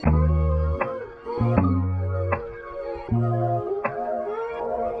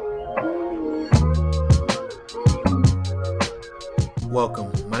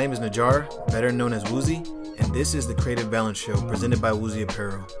welcome. My name is Najar, better known as Woozy, and this is the Creative Balance Show presented by Woozy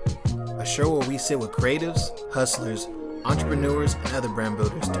Apparel, a show where we sit with creatives, hustlers, entrepreneurs, and other brand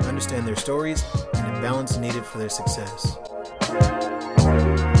builders to understand their stories and the balance needed for their success.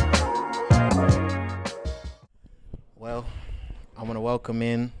 Well, I want to welcome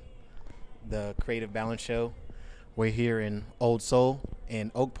in the Creative Balance Show. We're here in Old Soul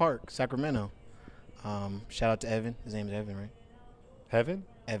in Oak Park, Sacramento. Shout out to Evan. His name is Evan, right? Heaven?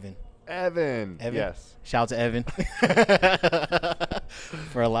 Evan, yes. Shout out to Evan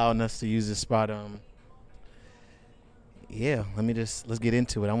for allowing us to use this spot. Let's get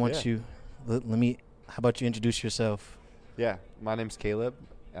into it. I want you, how about you introduce yourself? Yeah, my name's Caleb.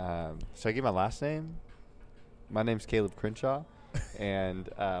 Should I give my last name? My name's Caleb Crenshaw, and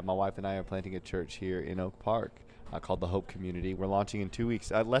my wife and I are planting a church here in Oak Park called the Hope Community. We're launching in 2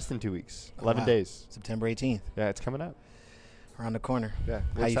 weeks, less than 2 weeks, 11 days. September 18th. Yeah, it's coming up. Around the corner. Yeah.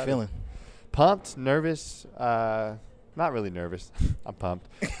 How you feeling? Pumped, nervous, not really nervous. I'm pumped.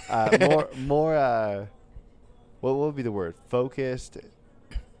 More what would be the word? Focused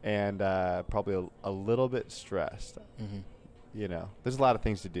and probably a little bit stressed. Mm-hmm. You know, there's a lot of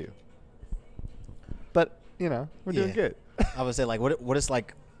things to do. But, you know, we're doing good. I would say, like, what's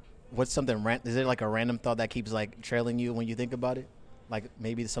something, is there like a random thought that keeps like trailing you when you think about it? Like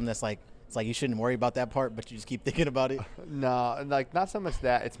maybe something that's like, it's like you shouldn't worry about that part, but you just keep thinking about it. No, like not so much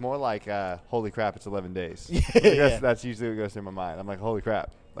that. It's more like, holy crap, it's 11 days. That's usually what goes through my mind. I'm like, holy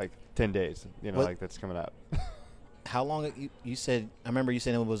crap, like 10 days, you know, like that's coming up. How long, you said, I remember you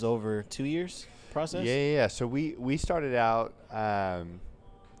said it was over 2 years process? Yeah. So we started out, I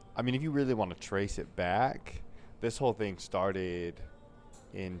mean, if you really want to trace it back, this whole thing started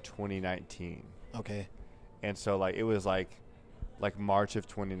in 2019. Okay. And so like it was like March of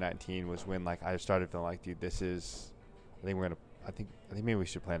 2019 was when like I started feeling like, dude, this is, I think maybe we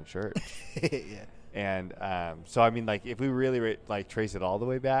should plant a church. Yeah. And so I mean, like if we really like trace it all the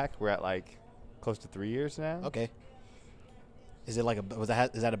way back, we're at like close to 3 years now. Okay. Is it like is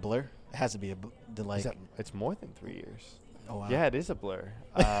that a blur? It has to be It's more than 3 years. Oh wow. Yeah, it is a blur.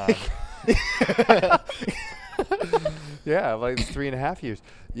 Yeah, like 3.5 years.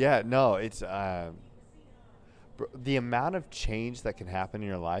 Yeah, no, it's the amount of change that can happen in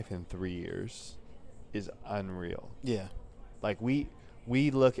your life in 3 years is unreal. Yeah. Like we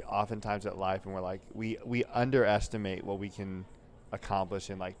look oftentimes at life and we're like, we underestimate what we can accomplish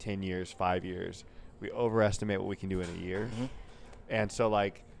in like 10 years, 5 years. We overestimate what we can do in a year. Mm-hmm. And so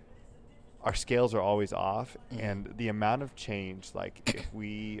like our scales are always off. Mm-hmm. And the amount of change, like if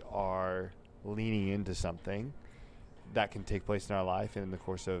we are leaning into something that can take place in our life in the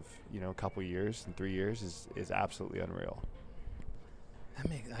course of, you know, a couple years and 3 years is absolutely unreal.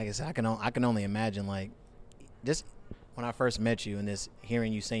 I guess I can only imagine, like, just when I first met you and this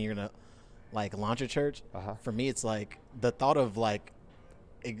hearing you saying you're gonna like launch a church. For me, it's like the thought of like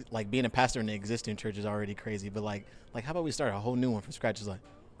being a pastor in the existing church is already crazy, but like how about we start a whole new one from scratch? Is like,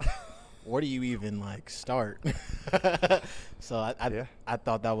 where do you even like start? So I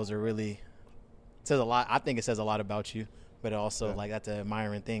thought that was it says a lot. I think it says a lot about you, but also like that's an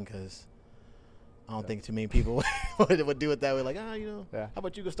admiring thing because I don't think too many people would do it that way. Like, how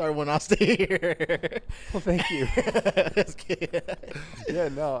about you go start one? I'll stay here. Well, thank you. Yeah,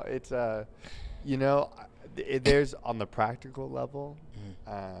 no, it's you know, there's on the practical level,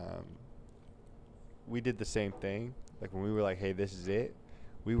 we did the same thing. Like when we were like, hey, this is it.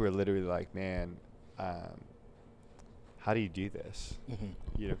 We were literally like, man, how do you do this? Mm-hmm.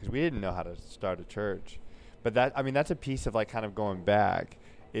 You know, because we didn't know how to start a church. But that's a piece of like kind of going back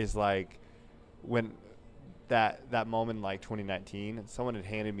is like when that moment in like 2019, someone had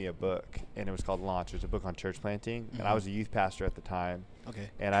handed me a book and it was called Launch. It was a book on church planting. Mm-hmm. And I was a youth pastor at the time. Okay.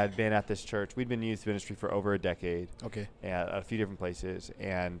 And I had been at this church. We'd been in youth ministry for over a decade. Okay. At a few different places.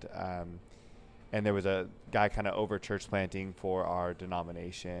 And there was a guy kind of over church planting for our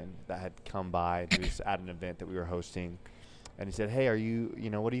denomination that had come by. He was at an event that we were hosting. And he said, hey,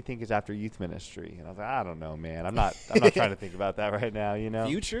 what do you think is after youth ministry? And I was like, I don't know, man. I'm not trying to think about that right now, you know.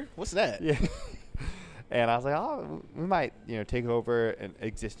 Future? What's that? Yeah. And I was like, oh, we might, you know, take over an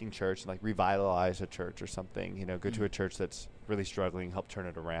existing church and like revitalize a church or something, you know, go to a church that's really struggling, help turn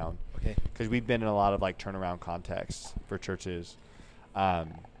it around. Okay. Because we've been in a lot of like turnaround contexts for churches.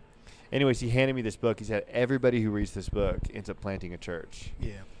 Anyways, he handed me this book. He said, everybody who reads this book ends up planting a church.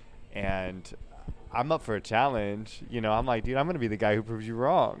 Yeah. And I'm up for a challenge. You know, I'm like, dude, I'm going to be the guy who proves you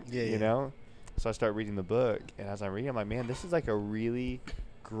wrong. Yeah, you know? So I start reading the book. And as I'm reading, I'm like, man, this is like a really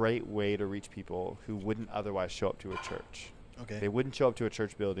great way to reach people who wouldn't otherwise show up to a church. Okay. They wouldn't show up to a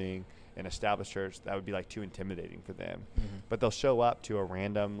church building, an established church. That would be like too intimidating for them. Mm-hmm. But they'll show up to a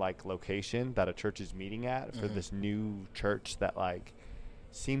random like location that a church is meeting at for this new church that like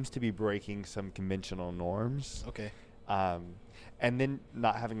seems to be breaking some conventional norms. Okay. And then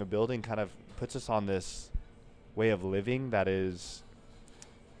not having a building kind of puts us on this way of living that is,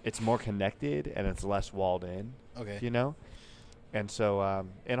 it's more connected and it's less walled in. Okay. You know? And so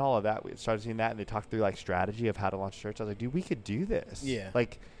in all of that, we started seeing that, and they talked through like strategy of how to launch a church. I was like, dude, we could do this. Yeah.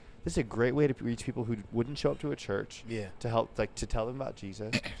 Like, this is a great way to reach people who wouldn't show up to a church. Yeah. To help, like, to tell them about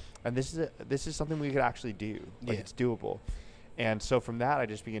Jesus. And this is something we could actually do. Like, it's doable. And so from that, I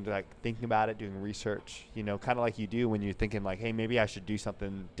just began to like thinking about it, doing research, you know, kind of like you do when you're thinking like, hey, maybe I should do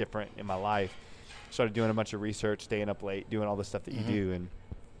something different in my life. Started doing a bunch of research, staying up late, doing all the stuff that you do.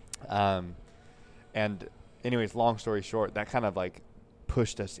 And anyways, long story short, that kind of like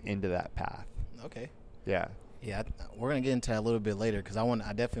pushed us into that path. Okay. Yeah. Yeah. We're going to get into that a little bit later, because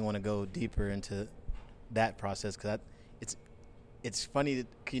I definitely want to go deeper into that process, because it's funny that,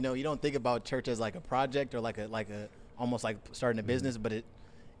 you know, you don't think about church as like a project or like a almost like starting a business, but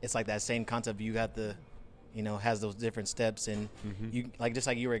it's like that same concept. You got the, you know, has those different steps, and you like, just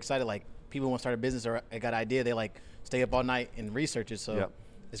like you were excited, like people want to start a business or they got an idea, they like stay up all night and research it. So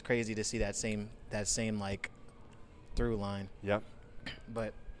it's crazy to see that same like through line. Yep.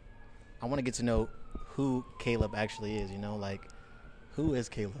 But I want to get to know who Caleb actually is, you know, like who is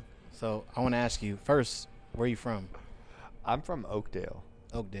Caleb? So I want to ask you first, where are you from? I'm from Oakdale.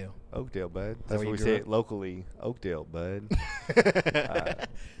 Oakdale, bud. That's what we say locally. Oakdale, bud.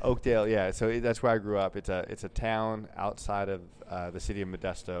 Oakdale, yeah. So that's where I grew up. It's a town outside of the city of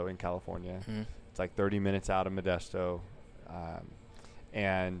Modesto in California. Mm-hmm. It's like 30 minutes out of Modesto,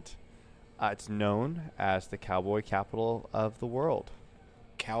 and it's known as the cowboy capital of the world.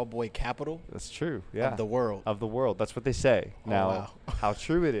 Cowboy capital? That's true. Yeah. Of the world. Of the world. That's what they say. Oh, now, wow. How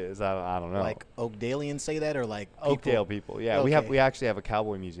true it is, I don't know. Like Oakdalians say that, or like people? Oakdale people. Yeah. Okay. We actually have a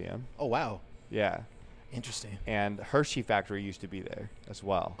cowboy museum. Oh wow. Yeah. Interesting. And Hershey factory used to be there as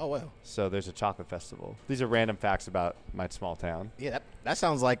well. Oh wow. So there's a chocolate festival. These are random facts about my small town. Yeah, that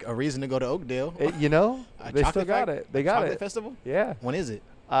sounds like a reason to go to Oakdale. You know, they still got it. They got chocolate it. festival? Yeah. When is it?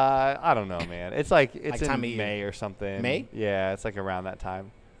 I don't know, man. It's like in May or something. May? Yeah, it's like around that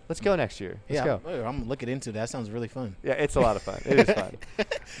time. Let's go next year. Let's go. I'm looking into that. That sounds really fun. Yeah, it's a lot of fun. It is fun.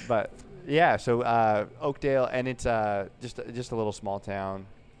 But yeah, so Oakdale, and it's just a little small town,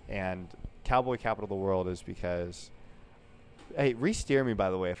 and cowboy capital of the world is because, hey, re-steer me, by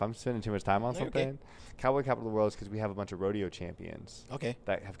the way, if I'm spending too much time on something. Okay. Cowboy capital of the world is because we have a bunch of rodeo champions. Okay.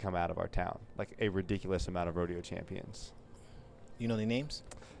 That have come out of our town, like a ridiculous amount of rodeo champions. You know their names?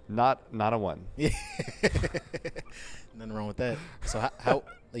 Not a one. Nothing wrong with that. So how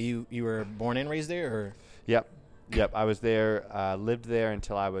you were born and raised there, or? Yep. I was there, lived there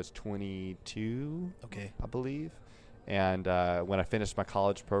until I was 22. Okay. I believe. And when I finished my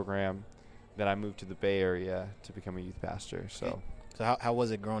college program, then I moved to the Bay Area to become a youth pastor. So. Okay. So how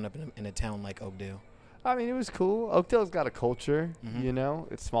was it growing up in a town like Oakdale? I mean, it was cool. Oakdale's got a culture, you know.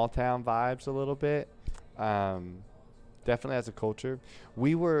 It's small town vibes a little bit. Definitely has a culture.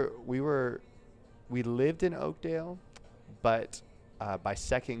 We lived in Oakdale, but by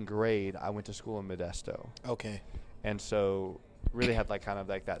second grade, I went to school in Modesto. Okay. And so really had like kind of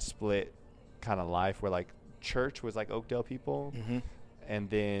like that split kind of life where like church was like Oakdale people, and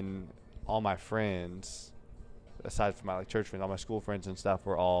then all my friends, aside from my like church friends, all my school friends and stuff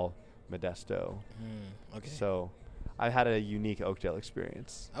were all Modesto. Okay. So I had a unique Oakdale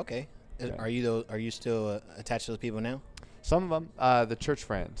experience. Okay. Yeah. Are you still attached to those people now? Some of them, the church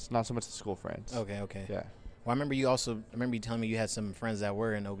friends, not so much the school friends. Okay. Yeah. Well, I remember you telling me you had some friends that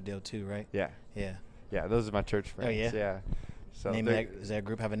were in Oakdale too, right? Yeah. Yeah, those are my church friends. Oh yeah. Yeah. So does that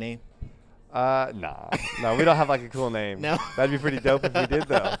group have a name? No, we don't have like a cool name. No. That'd be pretty dope if we did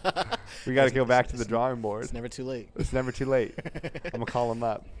though. We got to go back to the drawing board. It's never too late. I'm gonna call them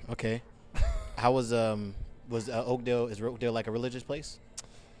up. Okay. How was Oakdale? Is Oakdale like a religious place?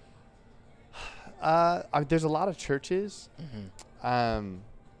 There's a lot of churches. I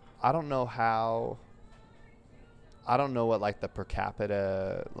don't know what like the per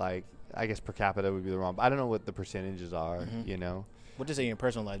capita, like I guess per capita would be the wrong, but I don't know what the percentages are, you know. What did you say in your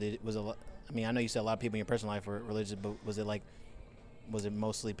personal life? I know you said a lot of people in your personal life were religious, but was it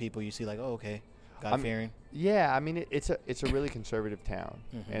mostly people you see like, oh, okay, God-fearing? Yeah, I mean, it's a really conservative town.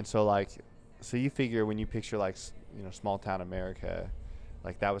 And so you figure when you picture like, you know, small town America,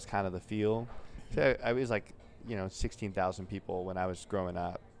 like that was kind of the feel. So I was like, you know, 16,000 people when I was growing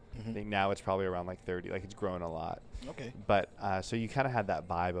up. I think now it's probably around like 30. Like it's grown a lot. Okay. But so you kind of had that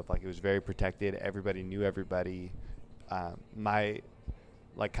vibe of like it was very protected. Everybody knew everybody. my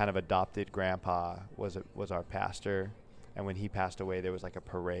like kind of adopted grandpa was our pastor, and when he passed away, there was like a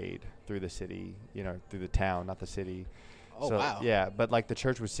parade through the city, through the town, not the city. Oh, so, wow. Yeah, but like the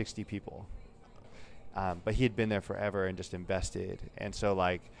church was 60 people. But he had been there forever and just invested. And so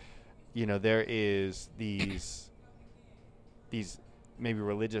like, there is these maybe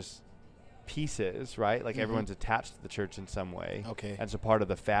religious pieces, right? Like everyone's attached to the church in some way. Okay. And it's a part of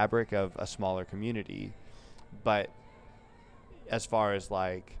the fabric of a smaller community. But as far as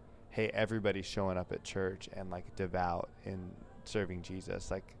like, hey, everybody's showing up at church and like devout in serving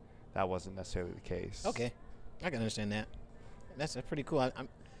Jesus, like that wasn't necessarily the case. Okay. I can understand that. That's pretty cool.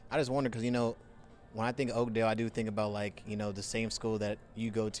 I just wonder because, when I think of Oakdale, I do think about like, the same school that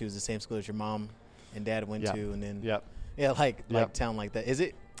you go to is the same school that your mom and dad went to. And then, like town like that. Is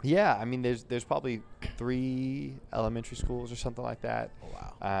it? Yeah. I mean, there's probably 3 elementary schools or something like that. Oh,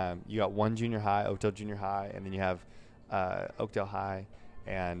 wow. You got one junior high, Oakdale Junior High, and then you have Oakdale High.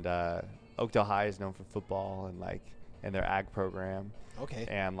 And Oakdale High is known for football and their ag program. Okay.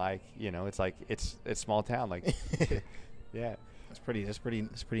 And like, it's like, it's small town. Like, yeah. That's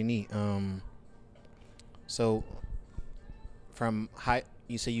pretty neat. So from high,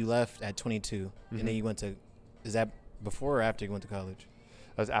 you say you left at 22 and then you went to, is that before or after you went to college?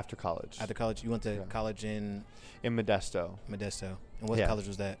 That was after college. After college, you went to college in Modesto. Modesto. And what college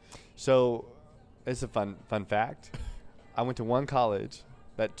was that? So it's a fun fact. I went to one college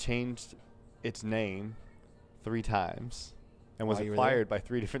that changed its name 3 times and was acquired by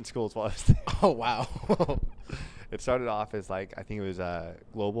 3 different schools while I was there. Oh, wow. It started off as I think it was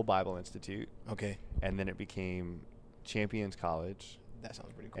Global Bible Institute. Okay. And then it became Champions College. That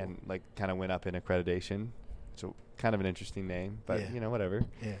sounds pretty cool. And kind of went up in accreditation. So kind of an interesting name, but whatever.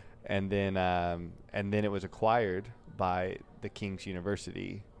 Yeah. And then it was acquired by the King's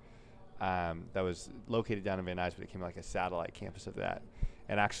University. That was located down in Van Nuys, but it became like a satellite campus of that.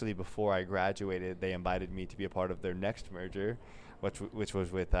 And actually, before I graduated, they invited me to be a part of their next merger, which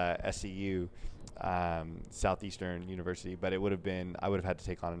was with SCU, Southeastern University. But I would have had to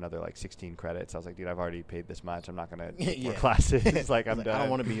take on another 16 credits. I was like, dude, I've already paid this much. I'm not gonna take more classes. I'm done. I don't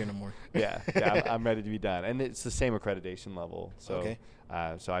want to be here no more. yeah, I'm ready to be done. And it's the same accreditation level. So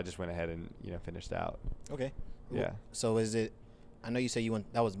so I just went ahead and finished out. Okay. Yeah. So is it? I know you say you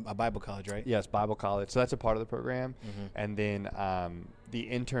went. That was a Bible college, right? Yes, Bible college. So that's a part of the program, and then the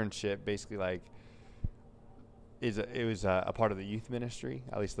internship basically it was a part of the youth ministry.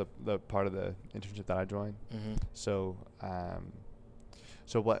 At least the part of the internship that I joined. So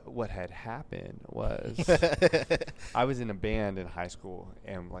what had happened was I was in a band in high school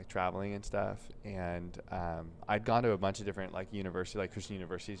and traveling and stuff, and I'd gone to a bunch of different universities, Christian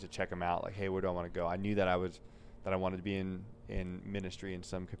universities, to check them out. Hey, where do I want to go? I knew that I wanted to be in ministry in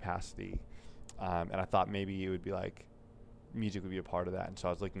some capacity, and I thought maybe it would be music would be a part of that. And so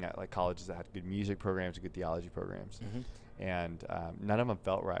I was looking at colleges that had good music programs, good theology programs, and none of them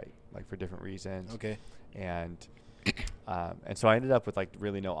felt right, for different reasons. Okay. And so I ended up with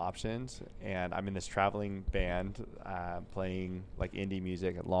really no options, and I'm in this traveling band playing indie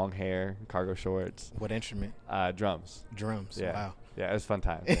music, long hair, cargo shorts. What instrument? Drums. Drums. Yeah. Wow. Yeah, it was a fun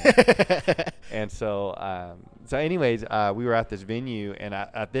time. Yeah. And so anyways, we were at this venue, and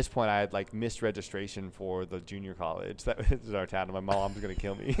at this point, I had missed registration for the junior college that was our town, and my mom's gonna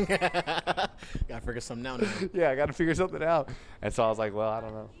kill me. Gotta figure something out now. Yeah, I gotta figure something out. And so I was like, well, I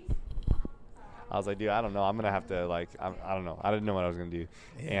don't know. I was like, dude, I don't know. I'm gonna have to I don't know. I didn't know what I was gonna do.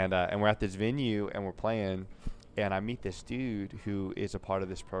 Yeah. And we're at this venue and we're playing, and I meet this dude who is a part of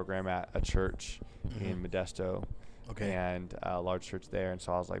this program at a church in Modesto. Okay. And a large church there. And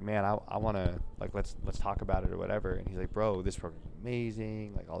so I was like, man, I want to let's talk about it or whatever. And he's like, bro, this program's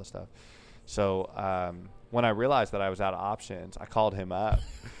amazing, all this stuff. So when I realized that I was out of options, I called him up.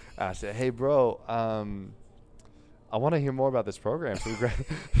 I said, hey, bro, I want to hear more about this program.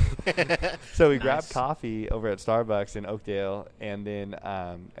 So we grabbed coffee over at Starbucks in Oakdale, and then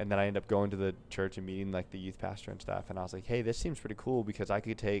I ended up going to the church and meeting the youth pastor and stuff. And I was like, hey, this seems pretty cool because I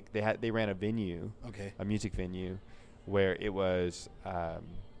could take. They ran a venue, a music venue, where it was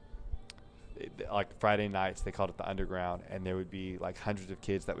Friday nights. They called it the Underground, and there would be hundreds of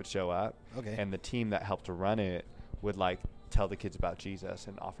kids that would show up. Okay. And the team that helped to run it would tell the kids about Jesus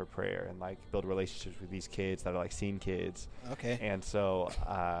and offer prayer and build relationships with these kids that are scene kids. Okay. And so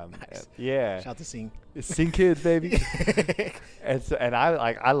nice. Yeah. Shout out to Scene. Scene kids, baby. and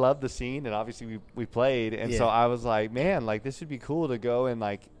I love the scene, and obviously we played, and so I was like, man, this would be cool to go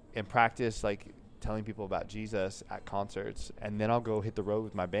and and practice telling people about Jesus at concerts, and then I'll go hit the road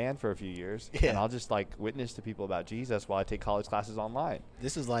with my band for a few years, and I'll just witness to people about Jesus while I take college classes online.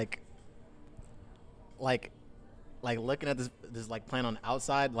 This is like looking at this like plan on the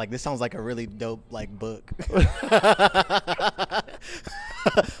outside, like this sounds like a really dope like book.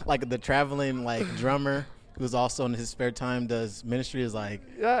 Like the traveling like drummer who's also in his spare time does ministry is like,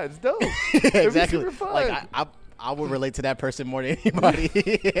 yeah, it's dope. Exactly. Super fun. Like I would relate to that person more than anybody.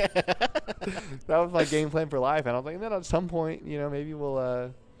 That was my game plan for life, and I was like, then at some point, you know, maybe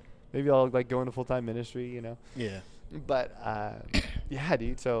I'll like go into full-time ministry, you know. Yeah. But yeah,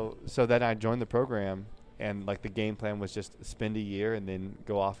 dude. So then I joined the program, and like the game plan was just spend a year and then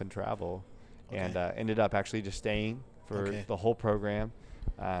go off and travel, and ended up actually just staying for the whole program,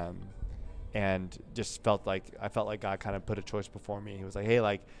 and just felt like God kind of put a choice before me. He was like, hey,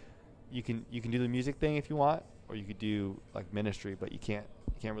 like you can do the music thing if you want, or you could do like ministry, but you can't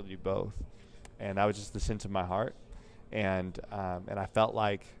really do both. And that was just the sense of my heart, and I felt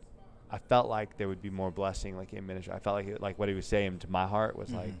like there would be more blessing like in ministry. I felt like what he was saying to my heart was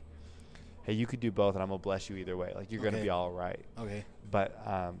like, hey, you could do both, and I'm gonna bless you either way. Like you're gonna be all right. Okay. But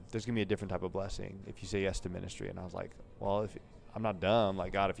there's gonna be a different type of blessing if you say yes to ministry. And I was like, well, if I'm not dumb,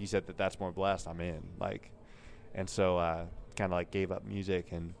 like God, if you said that that's more blessed, I'm in. Like, and so kind of like gave up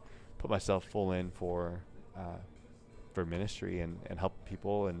music and put myself full in for ministry and helping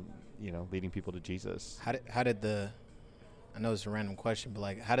people and, you know, leading people to Jesus. How did I know it's a random question, but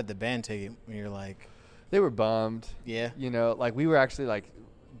like, how did the band take it when you're like? They were bummed. Yeah. You know, like we were actually like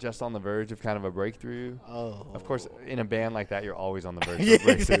just on the verge of kind of a breakthrough. Oh. Of course, in a band like that, you're always on the verge of a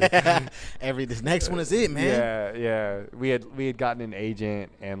breakthrough. This next one is it, man. Yeah. We had gotten an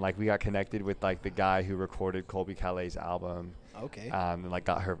agent, and like we got connected with like the guy who recorded Colby Calais' album. Okay. And like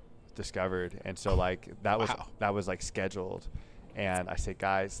got her discovered, and so like that was like scheduled, and I said,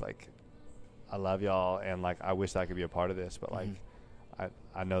 guys, like I love y'all, and like I wish that I could be a part of this, but like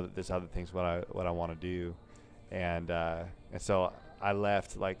I know that there's other things what I want to do, and so I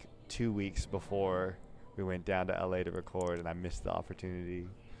left like 2 weeks before we went down to LA to record, and I missed the opportunity.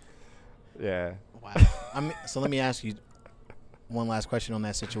 Yeah. Wow. So let me ask you one last question on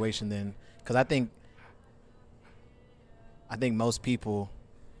that situation then, because I think most people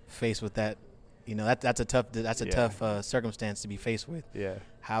faced with that, you know, that's a tough circumstance to be faced with. Yeah.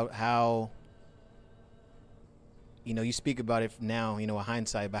 How you know, you speak about it now, you know, with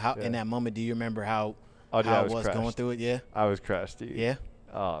hindsight, but how in that moment do you remember how I was going through it? Yeah. I was crushed, dude. Yeah.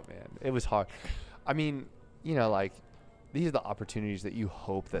 Oh man, it was hard. I mean, you know, like these are the opportunities that you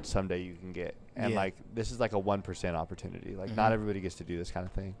hope that someday you can get, and like this is like a 1% opportunity. Like not everybody gets to do this kind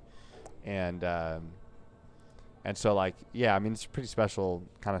of thing, and so like I mean it's a pretty special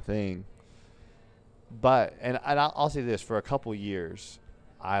kind of thing. But and I'll say this, for a couple years,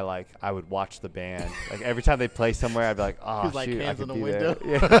 I would watch the band. Like every time they play somewhere, I'd be like, oh shoot, like I could be there.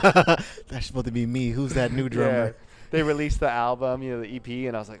 Yeah. That's supposed to be me. Who's that new drummer? Yeah. They released the album, you know, the EP,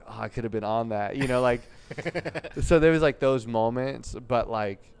 and I was like, oh, I could have been on that, you know, like. So there was like those moments, but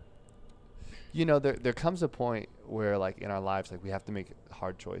like, you know, there comes a point where like in our lives, like we have to make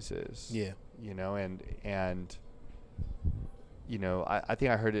hard choices. Yeah. You know, and you know, I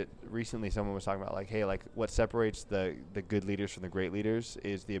think I heard it recently. Someone was talking about like, hey, like what separates the good leaders from the great leaders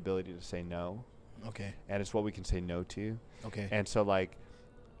is the ability to say no. Okay. And it's what we can say no to. Okay. And so like,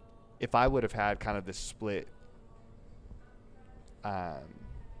 if I would have had kind of this split, I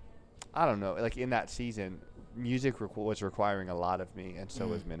don't know, like in that season, music was requiring a lot of me, and so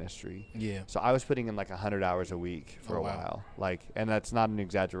was ministry. Yeah. So I was putting in like 100 hours a week for a while, like, and that's not an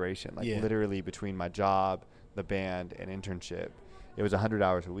exaggeration. Like literally between my job, the band, and internship, it was 100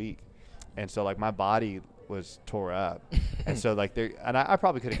 hours a week, and so like my body was tore up, and so like I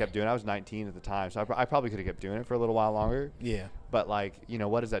probably could have kept doing it. I was 19 at the time, so I probably could have kept doing it for a little while longer. Yeah. But like, you know,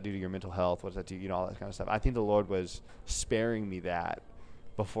 what does that do to your mental health? What does that do, you know, all that kind of stuff. I think the Lord was sparing me that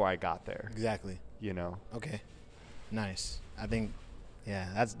before I got there. Exactly. You know. Okay. Nice. I think, yeah,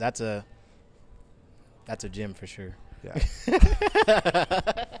 that's a gem for sure. Yeah.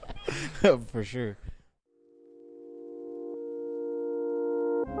 For sure.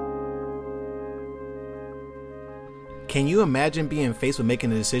 Can you imagine being faced with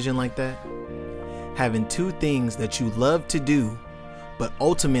making a decision like that? Having two things that you love to do, but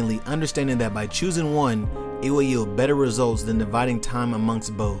ultimately understanding that by choosing one, it will yield better results than dividing time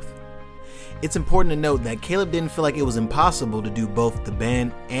amongst both. It's important to note that Caleb didn't feel like it was impossible to do both the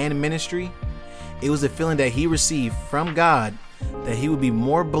band and ministry. It was a feeling that he received from God that he would be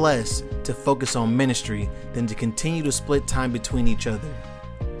more blessed to focus on ministry than to continue to split time between each other.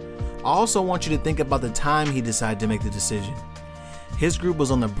 I also want you to think about the time he decided to make the decision. His group was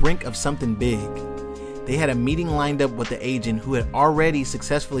on the brink of something big. They had a meeting lined up with the agent who had already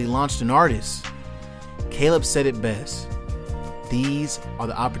successfully launched an artist. Caleb said it best. These are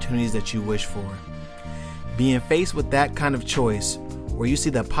the opportunities that you wish for. Being faced with that kind of choice, where you see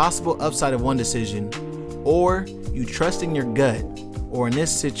the possible upside of one decision, or you trust in your gut, or in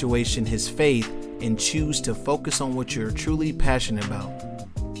this situation, his faith, and choose to focus on what you're truly passionate about.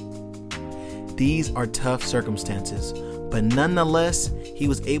 These are tough circumstances, but nonetheless, he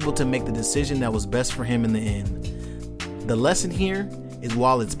was able to make the decision that was best for him in the end. The lesson here is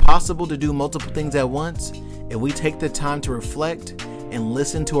while it's possible to do multiple things at once, if we take the time to reflect and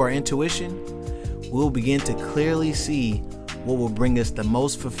listen to our intuition, we'll begin to clearly see what will bring us the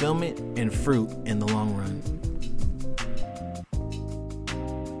most fulfillment and fruit in the long run.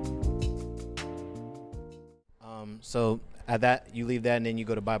 So at that, you leave that and then you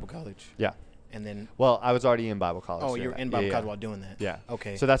go to Bible college. Yeah. And then, well, I was already in Bible college. oh, you're in Bible college while doing that. Yeah.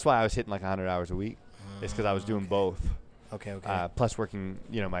 Okay. So that's why I was hitting like 100 hours a week. It's because I was doing both. Okay. Okay. Plus working,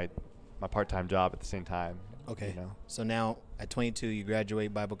 my part-time job at the same time. Okay. So now at 22, you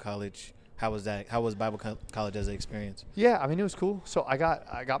graduate Bible college. How was that? How was Bible college as an experience? Yeah, I mean, it was cool. So I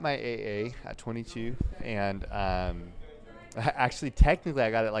got my AA at 22, and actually, technically,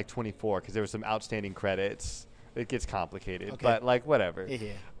 I got it at like 24 because there was some outstanding credits. It gets complicated, but like whatever.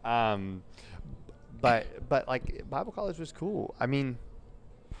 Yeah. But like Bible college was cool. I mean,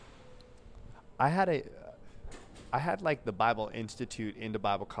 I had like the Bible Institute into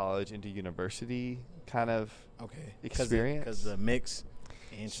Bible college into university kind of experience. Because the mix.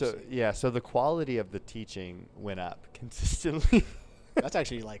 So the quality of the teaching went up consistently. That's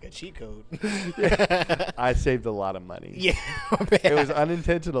actually like a cheat code. I saved a lot of money. Yeah. It was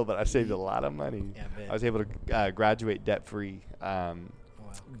unintentional, but I saved a lot of money. Yeah, I was able to graduate debt-free. Wow.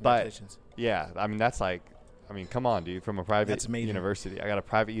 But, yeah, I mean, that's like, come on, dude, from a private university. I got a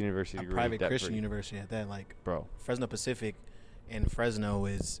private university degree. Private Christian university at that. Like, bro. Fresno Pacific and Fresno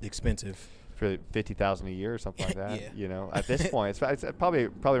is expensive. For $50,000 a year or something like that. Yeah. At this point, it's probably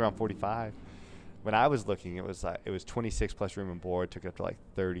around 45. When I was looking, it was 26 plus room and board, took it up to like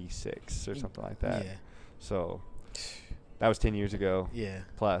 36 or something like that. Yeah. So that was 10 years ago. Yeah.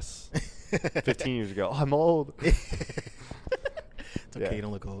 Plus 15 years ago. Oh, I'm old. It's okay, you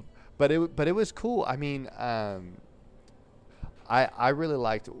don't look old. But it was cool. I mean, I really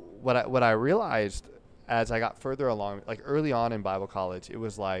liked what I realized as I got further along. Like early on in Bible college, it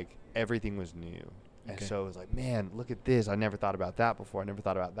was like everything was new. And so it was like, man, look at this. I never thought about that before.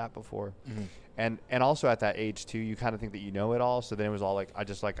 Mm-hmm. And also at that age too, you kind of think that you know it all. So then it was all like, I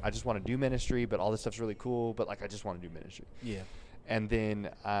just want to do ministry, but all this stuff's really cool. But like, I just want to do ministry. Yeah. And then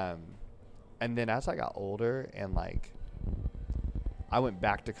as I got older and like, I went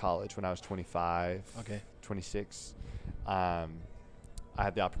back to college when I was 25, 26. I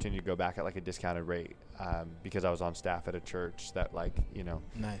had the opportunity to go back at like a discounted rate. Because I was on staff at a church that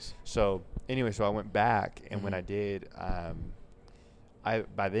Nice. So anyway, so I went back, and when I did, I'd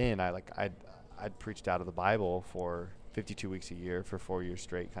preached out of the Bible for 52 weeks a year for 4 years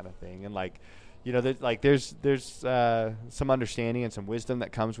straight, kind of thing, and there's some understanding and some wisdom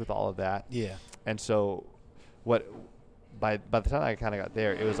that comes with all of that. Yeah. And so, by the time I kind of got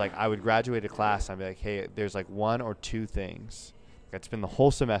there, it was like I would graduate a class, and I'd be like, hey, there's like one or two things. I'd spend the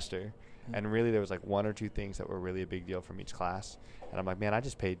whole semester. And really, there was like one or two things that were really a big deal from each class. And I'm like, man, I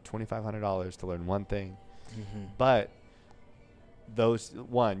just paid $2,500 to learn one thing. Mm-hmm. But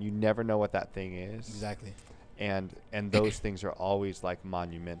you never know what that thing is. Exactly. And those things are always like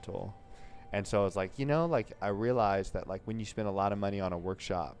monumental. And so I was like, I realized that like when you spend a lot of money on a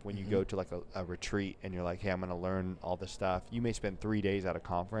workshop, when you go to like a retreat and you're like, hey, I'm going to learn all this stuff, you may spend 3 days at a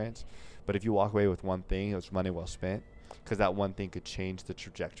conference. But if you walk away with one thing, it was money well spent. Because that one thing could change the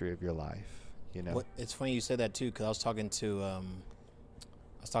trajectory of your life, It's funny you said that too, because I was talking to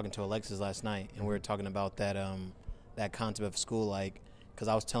Alexis last night, and we were talking about that concept of school, like, because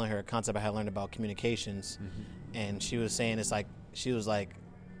I was telling her a concept I had learned about communications, and she was saying she was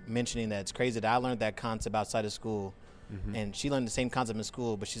mentioning that it's crazy that I learned that concept outside of school, and she learned the same concept in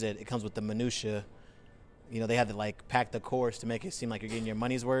school, but she said it comes with the minutia. They had to pack the course to make it seem like you're getting your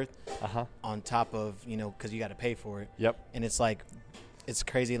money's worth on top of, because you got to pay for it. Yep. And it's it's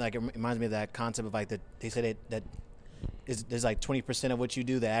crazy. Like, it reminds me of that concept of they said there's like 20% of what you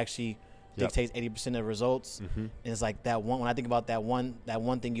do that actually dictates 80% of the results. And it's like that one, when I think about that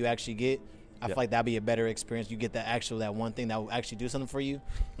one thing you actually get, I feel like that'd be a better experience. You get that one thing that will actually do something for you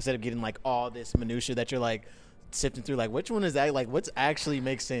instead of getting like all this minutia that you're like sifting through. Like, which one is that? Like, what's actually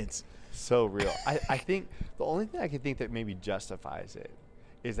makes sense? So real. I think the only thing I can think that maybe justifies it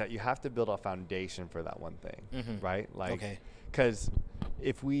is that you have to build a foundation for that one thing, right? Because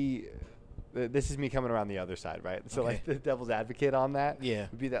if this is me coming around the other side, right? So like the devil's advocate on that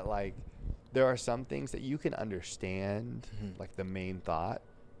would be that like there are some things that you can understand, like the main thought,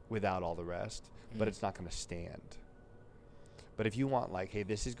 without all the rest, but it's not going to stand. But if you want like, hey,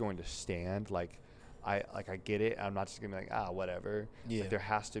 this is going to stand, like I get it. I'm not just gonna be like, whatever. Yeah. Like, there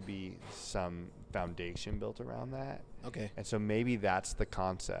has to be some foundation built around that. Okay. And so maybe that's the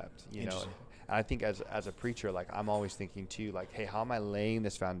concept, you know. And I think as a preacher, like I'm always thinking too, like, hey, how am I laying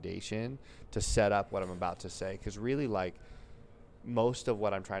this foundation to set up what I'm about to say? Because really, like, most of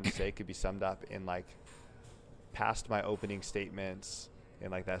what I'm trying to say could be summed up in like past my opening statements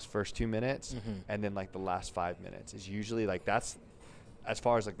in like those first 2 minutes, and then like the last 5 minutes is usually like that's as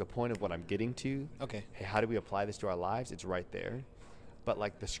far as like the point of what I'm getting to. Okay. Hey, how do we apply this to our lives? It's right there. But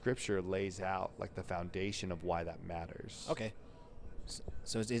like the scripture lays out like the foundation of why that matters. Okay.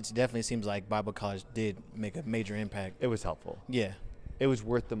 So it definitely seems like Bible college did make a major impact. It was helpful. Yeah. It was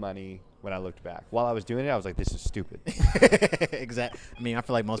worth the money when I looked back. While I was doing it, I was like, this is stupid. Exactly. I mean, I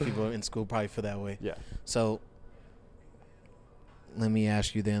feel like most people in school probably feel that way. Yeah. So let me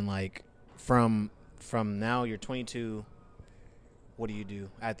ask you then, like, from now you're 22, what do you do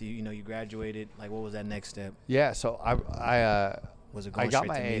after you graduated? Like, what was that next step? Yeah, so I was it going I got straight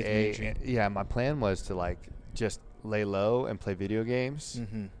my to AA. Yeah, my plan was to like just lay low and play video games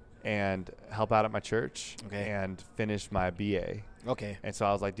and help out at my church and finish my BA. Okay. And so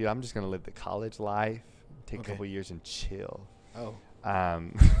I was like, dude, I'm just gonna live the college life, take a couple years and chill. Oh.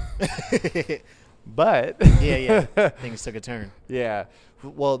 But yeah, things took a turn. Yeah.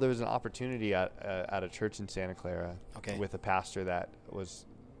 Well, there was an opportunity at a church in Santa Clara with a pastor that was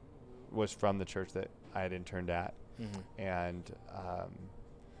from the church that I had interned at. And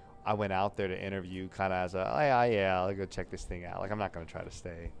I went out there to interview kind of as I'll go check this thing out. Like, I'm not going to try to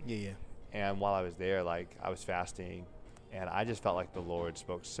stay. Yeah. And while I was there, like, I was fasting, and I just felt like the Lord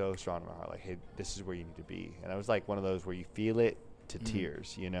spoke so strong in my heart, like, hey, this is where you need to be. And I was like one of those where you feel it to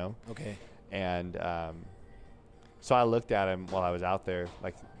tears, you know? Okay. And so I looked at him while I was out there.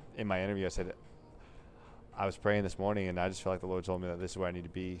 Like, in my interview, I said, I was praying this morning, and I just felt like the Lord told me that this is where I need to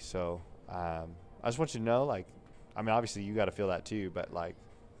be. So I just want you to know, like, I mean, obviously you got to feel that too, but, like,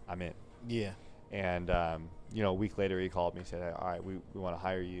 I'm in. Yeah. And, a week later he called me and said, all right, we want to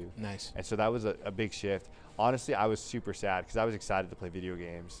hire you. Nice. And so that was a big shift. Honestly, I was super sad because I was excited to play video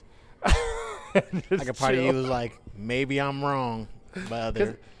games. Like a part of you was like, maybe I'm wrong.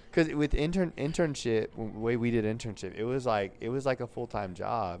 Because with internship, the way we did internship, it was like a full-time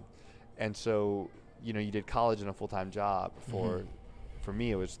job. And so, you did college and a full-time job for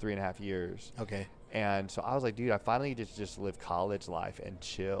me, it was 3.5 years. Okay. And so I was like, dude, I finally just live college life and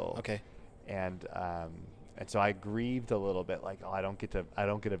chill. Okay. And so I grieved a little bit, like, I don't get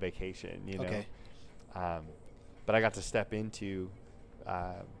a vacation, you know. Okay. But I got to step into,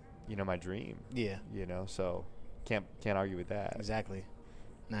 my dream. Yeah. So can't argue with that. Exactly.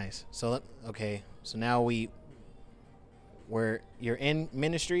 Nice. So So now you're in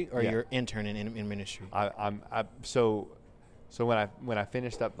ministry, or you're interning in ministry? So when I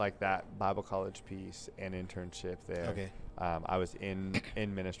finished up like that Bible college piece and internship there, I was in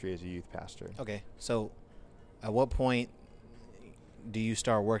ministry as a youth pastor. Okay. So at what point do you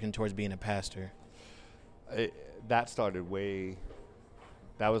start working towards being a pastor? That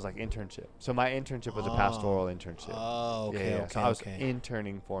was like internship. So my internship was a pastoral internship. Oh, okay. Yeah. So I was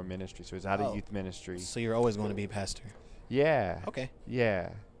interning for ministry. So it was out of youth ministry. So you're always going to be a pastor? Yeah. Okay. Yeah.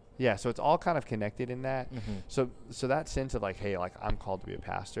 Yeah, so it's all kind of connected in that. So that sense of like, hey, like I'm called to be a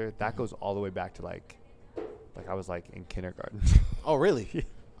pastor, that goes all the way back to like I was like in kindergarten. Oh, really?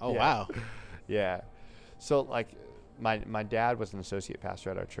 Oh, wow. Yeah. So like my dad was an associate pastor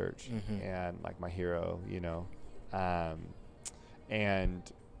at our church, and like my hero, and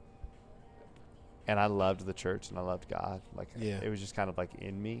I loved the church and I loved God. Like it was just kind of like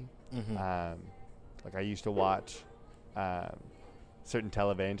in me. Like I used to watch certain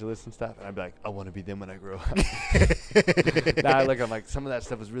televangelists and stuff, and I'd be like, I want to be them when I grow up. Now I look, I'm like, some of that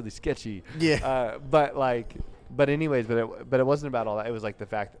stuff was really sketchy. Yeah. But it wasn't about all that. It was like the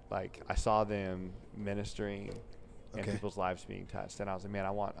fact that like I saw them ministering and people's lives being touched, and I was like, man,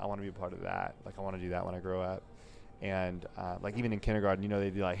 I want to be a part of that. Like I want to do that when I grow up. And like even in kindergarten,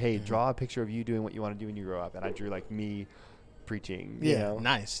 they'd be like, hey, draw a picture of you doing what you want to do when you grow up, and I drew like me preaching. Yeah.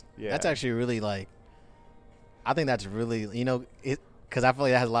 Nice. Yeah. That's actually really like, I think that's really, because I feel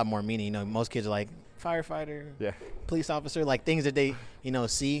like that has a lot more meaning. Most kids are like firefighter, police officer, like things that they,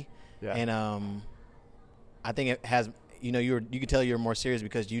 see. Yeah. And I think it has, you can tell you're more serious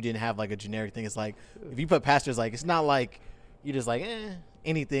because you didn't have like a generic thing. It's like, if you put pastors, like, it's not like you just like,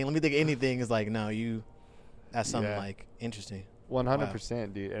 anything. Let me think of anything. It's like, no, that's something like interesting.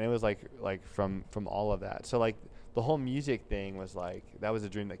 100%, dude. And it was like from all of that. So like the whole music thing was like, that was a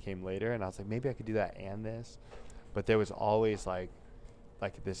dream that came later. And I was like, maybe I could do that and this. But there was always like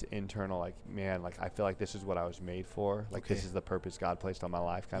like this internal, like, man, like I feel like this is what I was made for. Like this is the purpose God placed on my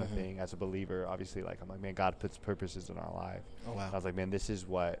life kind of thing. As a believer, obviously, like I'm like, man, God puts purposes in our life. Oh, wow. And I was like, man, this is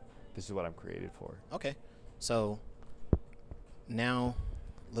what I'm created for. Okay. So now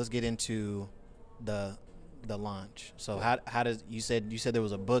let's get into the launch. So how does you said there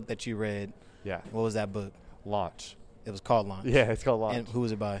was a book that you read. Yeah. What was that book? Launch. It was called Launch. Yeah, it's called Launch. And who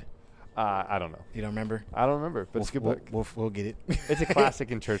was it by? I don't know. You don't remember? I don't remember, but it's a good book. We'll get it. It's a classic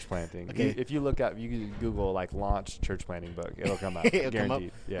in church planting. Okay. If you look up, you can Google like Launch church planting book. It'll come up. It'll guaranteed. come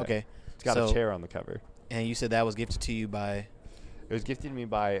up? Yeah. Okay. It's got a chair on the cover. And you said that was gifted to you by? It was gifted to me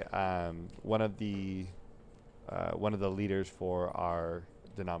by one of the leaders for our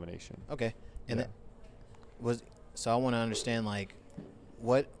denomination. Okay. And so I want to understand, like,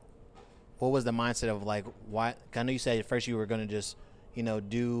 what was the mindset of, like, why? 'Cause I know you said at first you were going to just,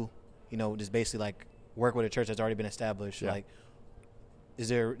 just basically like work with a church that's already been established. Yeah. Like,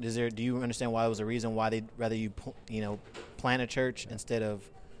 do you understand why it was a reason why they'd rather you plant a church instead of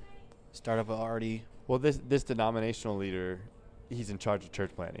start up already? Well, this denominational leader, he's in charge of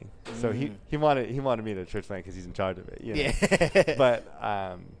church planting. So he wanted me to church plant because he's in charge of it. Yeah. But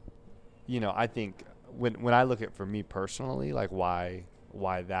I think when I look at, for me personally, like why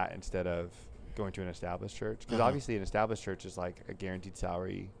that instead of going to an established church, because obviously an established church is like a guaranteed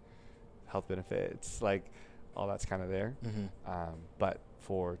salary, health benefits, like all that's kind of there. But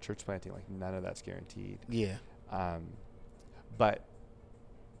for church planting, like none of that's guaranteed. Yeah. But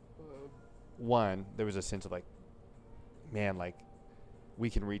one, there was a sense of like, man, like we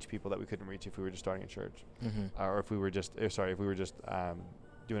can reach people that we couldn't reach if we were just starting a church, or if we were just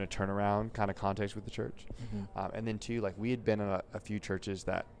doing a turnaround kind of context with the church. And then two, like we had been in a few churches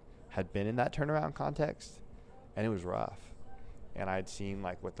that had been in that turnaround context, and it was rough. And I'd seen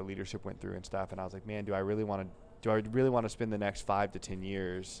like what the leadership went through and stuff, and I was like, man, do I really want to spend the next 5 to 10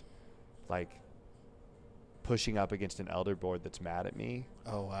 years like pushing up against an elder board that's mad at me?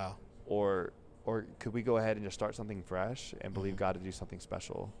 Oh, wow. Or could we go ahead and just start something fresh and believe God to do something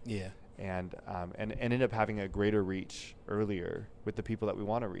special? Yeah. And end up having a greater reach earlier with the people that we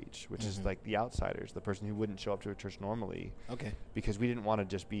want to reach, which is like the outsiders, the person who wouldn't show up to a church normally. Okay. Because we didn't want to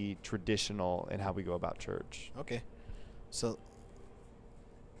just be traditional in how we go about church. Okay.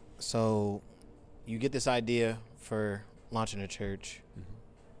 So you get this idea for launching a church.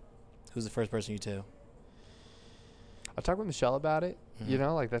 Who's the first person you tell? I talked with Michelle about it.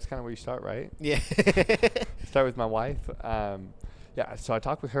 Like that's kind of where you start, right? Yeah. Start with my wife. Yeah, so I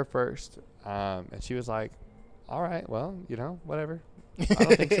talked with her first, and she was like, all right, well, whatever. I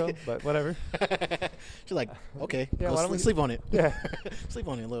don't think so, but whatever. She's like, okay, yeah, go sleep on it. Yeah. Sleep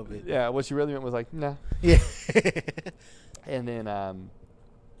on it a little bit. Yeah, what she really meant was like, nah. Yeah. And then,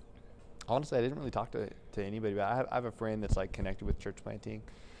 honestly, I didn't really talk to anybody about it. I have a friend that's like connected with church planting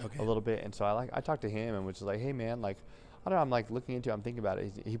a little bit, and so I talked to him and was just like, hey, man, like, I don't know, I'm like looking into it, I'm thinking about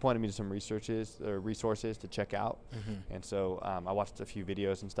it. He pointed me to some resources to check out. And so I watched a few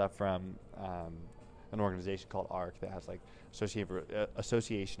videos and stuff from an organization called ARC that has like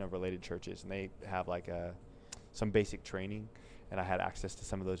Association of Related Churches, and they have like some basic training, and I had access to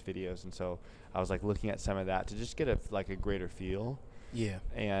some of those videos, and so I was like looking at some of that to just get a greater feel. Yeah.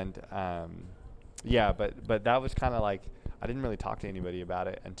 And yeah, but that was kind of like, I didn't really talk to anybody about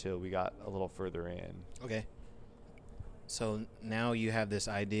it until we got a little further in. Okay. So now you have this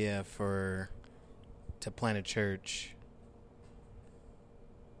idea to plant a church.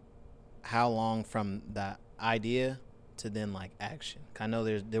 How long from the idea to then like action? I know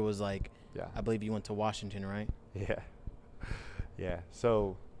there was like, I believe you went to Washington, right? Yeah. Yeah.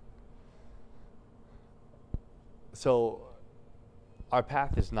 So our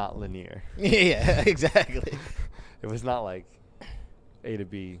path is not linear. Yeah, exactly. It was not like A to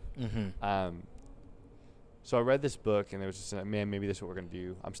B. So I read this book, and there was just, man, maybe this is what we're going to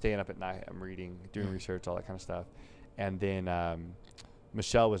do. I'm staying up at night. I'm reading, doing research, all that kind of stuff. And then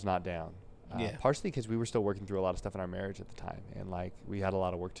Michelle was not down. Partially because we were still working through a lot of stuff in our marriage at the time, and like we had a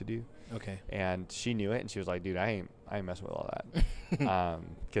lot of work to do. Okay. And she knew it, and she was like, dude, I ain't messing with all that.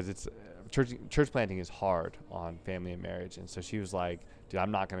 Because it's church planting is hard on family and marriage. And so she was like, dude,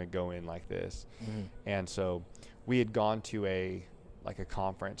 I'm not going to go in like this. And so we had gone to a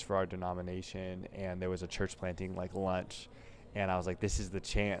conference for our denomination, and there was a church planting like lunch, and I was like, this is the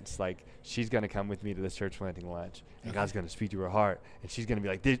chance, like she's gonna come with me to this church planting lunch, and God's gonna speak to her heart, and she's gonna be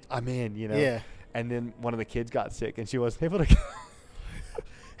like, I'm in, Yeah. And then one of the kids got sick, and she wasn't able to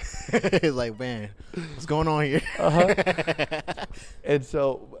It's like, man, what's going on here? And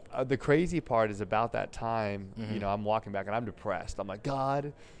so the crazy part is about that time, I'm walking back and I'm depressed. I'm like,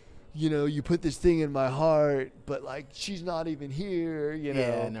 God, you put this thing in my heart, but like she's not even here,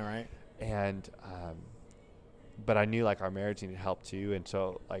 Yeah, no, right. And but I knew like our marriage needed help too, and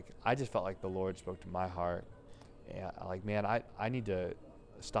so like I just felt like the Lord spoke to my heart, and like, man, I need to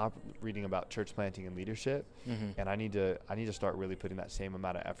stop reading about church planting and leadership, and I need to start really putting that same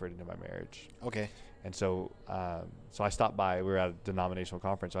amount of effort into my marriage. Okay. And so so I stopped by. We were at a denominational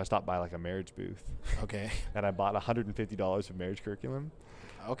conference, so I stopped by like a marriage booth. Okay. And I bought $150 of marriage curriculum.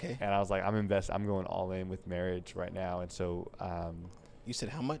 Okay. And I was like, I'm going all in with marriage right now. And so you said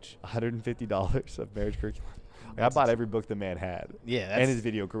how much? $150 of marriage curriculum. Like, I bought every book the man had. Yeah, and his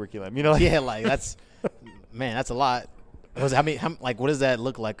video curriculum. Like, yeah, like that's man, that's a lot. Like, what does that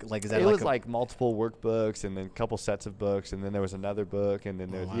look like? Like, is that it was like multiple workbooks and then a couple sets of books, and then there was another book, and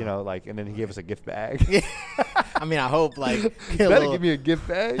then there's and then he gave us a gift bag. Yeah. I mean, I hope like better give me a gift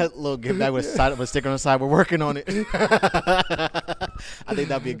bag. A little gift bag with a sticker on the side. We're working on it. I think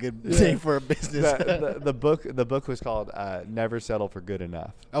that'd be a good thing for a business. The book was called Never Settle for Good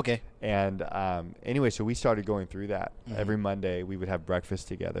Enough. Okay. And anyway, so we started going through that. Every Monday we would have breakfast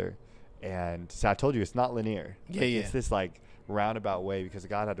together. And so I told you, it's not linear. Yeah, It's this like roundabout way, because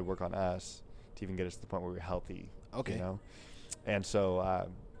God had to work on us to even get us to the point where we were healthy. Okay. And so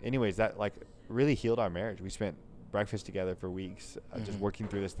anyways, that like really healed our marriage. We spent breakfast together for weeks, just working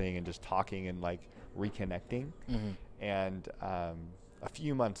through this thing and just talking and like reconnecting. And a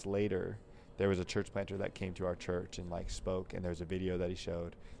few months later, there was a church planter that came to our church and like spoke, and there was a video that he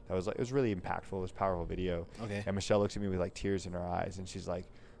showed that was like, it was really impactful. It was a powerful video. Okay. And Michelle looks at me with like tears in her eyes, and she's like,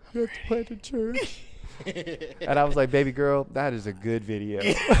 "You have to plant a church." And I was like, "Baby girl, that is a good video."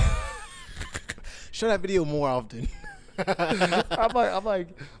 Show that video more often. I'm like,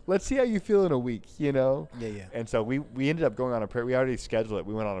 let's see how you feel in a week, Yeah. And so we ended up going on a prayer. We already scheduled it.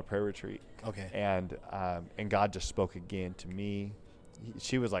 We went on a prayer retreat. Okay. And God just spoke again to me.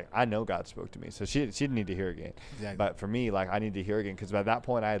 She was like, I know God spoke to me, so she didn't need to hear again. Exactly. But for me, like, I need to hear again, because by that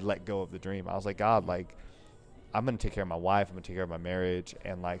point I had let go of the dream. I was like, God, like, I'm gonna take care of my wife. I'm gonna take care of my marriage,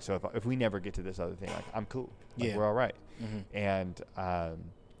 and like, so if we never get to this other thing, like, I'm cool. Like, we're all right. And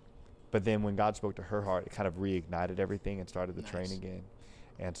but then when God spoke to her heart, it kind of reignited everything and started the train again.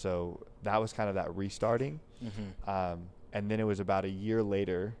 And so that was kind of that restarting. And then it was about a year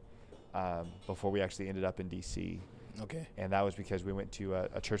later before we actually ended up in D.C. Okay. And that was because we went to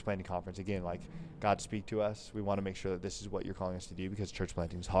a church planting conference. Again, like, God speak to us. We want to make sure that this is what you're calling us to do, because church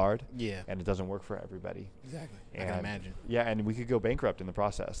planting is hard. Yeah. And it doesn't work for everybody. Exactly. And I can imagine. Yeah, and we could go bankrupt in the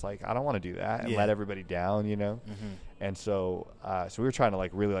process. Like, I don't want to do that and let everybody down, And so so we were trying to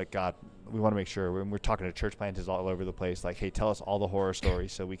like really like, God, we want to make sure when we're talking to church planters all over the place, like, hey, tell us all the horror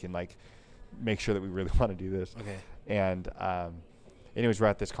stories so we can like make sure that we really want to do this. Okay. And anyways, we're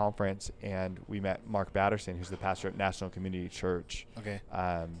at this conference, and we met Mark Batterson, who's the pastor at National Community Church. Okay.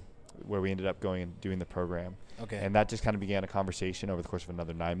 Where we ended up going and doing the program. Okay. And that just kind of began a conversation over the course of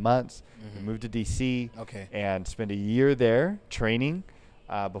another 9 months. We moved to D.C. Okay. And spent a year there training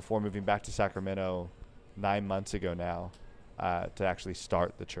before moving back to Sacramento 9 months ago now to actually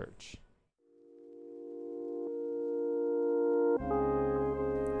start the church.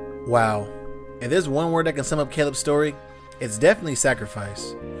 Wow. If there's one word that can sum up Caleb's story, it's definitely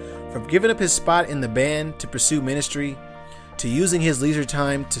sacrifice. From giving up his spot in the band to pursue ministry, to using his leisure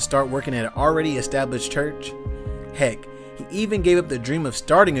time to start working at an already established church. Heck, he even gave up the dream of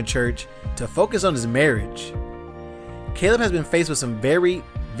starting a church to focus on his marriage. Caleb has been faced with some very,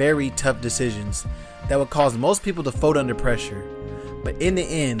 very tough decisions that would cause most people to fold under pressure. But in the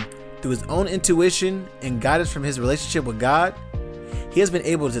end, through his own intuition and guidance from his relationship with God, he has been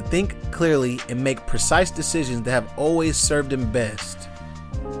able to think clearly and make precise decisions that have always served him best.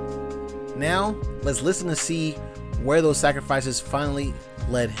 Now, let's listen to see where those sacrifices finally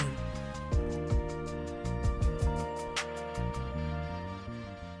led him.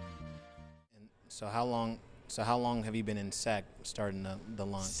 So how long have you been in SAC starting the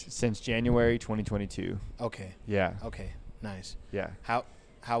launch? Since January 2022. Okay. Yeah. Okay. Nice. Yeah.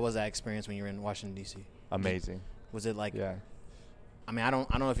 How was that experience when you were in Washington D.C.? Amazing. Was it like? Yeah. I mean, I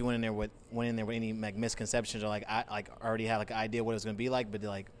don't know if you went in there with any like misconceptions or like I already had like an idea what it was gonna be like, but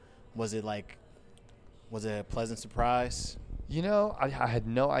like, was it a pleasant surprise? I had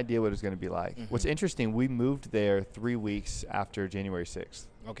no idea what it was going to be like. What's interesting, we moved there 3 weeks after January 6th.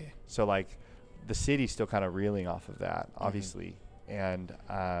 Okay. So like the city's still kind of reeling off of that, obviously. And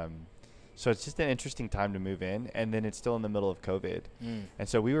so it's just an interesting time to move in. And then it's still in the middle of COVID. And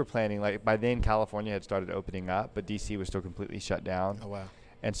so we were planning, like, by then California had started opening up, but DC was still completely shut down. Oh, wow.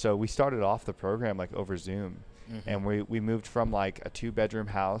 And so we started off the program like over Zoom. And we moved from like a 2-bedroom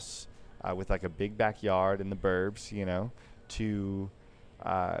house with like a big backyard in the burbs, to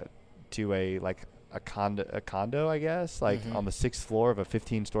to a condo, I guess, like on the 6th floor of a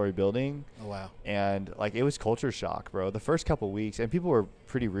 15-story building. Oh, wow. And like, it was culture shock, bro. The first couple weeks, and people were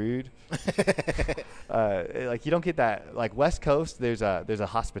pretty rude. Like, you don't get that, like West Coast, there's a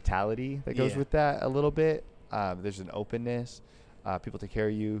hospitality that goes with that a little bit. There's an openness. People take care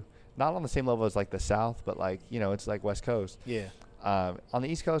of you, not on the same level as like the South, but like, you know, it's like West Coast. Yeah. On the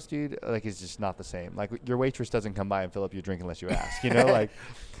East Coast, dude, like, it's just not the same. Like, your waitress doesn't come by and fill up your drink unless you ask, you know, like.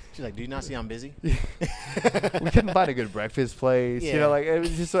 She's like, do you not see I'm busy? We couldn't find a good breakfast place, you know, like, it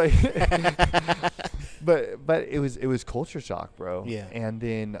was just like, but it was culture shock, bro. Yeah. And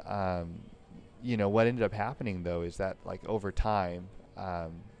then, you know, what ended up happening though is that, like, over time,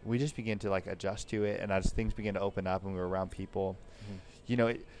 we just began to like adjust to it, and as things began to open up and we were around people, you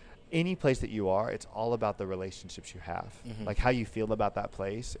know, any place that you are, it's all about the relationships you have, like how you feel about that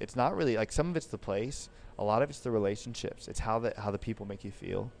place. It's not really like, some of it's the place, a lot of it's the relationships. It's how the people make you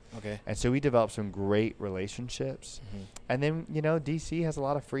feel. Okay. And so we developed some great relationships. And then, you know, DC has a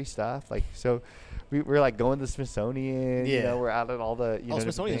lot of free stuff. Like, so we're like going to the Smithsonian. Yeah. You know, we're out at all the, you know.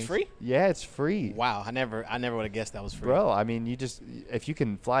 Smithsonian's free? Yeah, it's free. Wow. I never would have guessed that was free. Bro, I mean, if you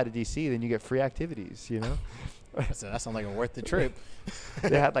can fly to DC, then you get free activities, you know. So that sounds like a worth the trip.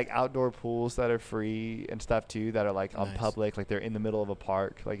 They had like outdoor pools that are free and stuff too, that are like on public, like they're in the middle of a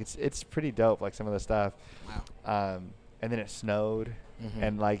park. Like, it's pretty dope, like some of the stuff. Wow. And then it snowed,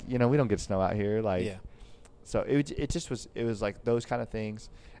 and like, you know, we don't get snow out here, like, so it just was, it was like those kind of things.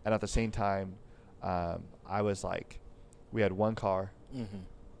 And at the same time, I was like, we had one car,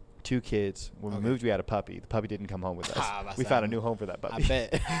 2 kids. When we moved, we had a puppy. The puppy didn't come home with us. We found a new home for that puppy. I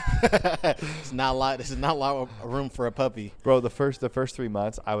bet. It's not a lot. This is not a lot of room for a puppy. Bro, the first 3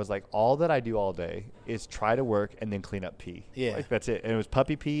 months, I was like, all that I do all day is try to work and then clean up pee. Yeah. Like, that's it. And it was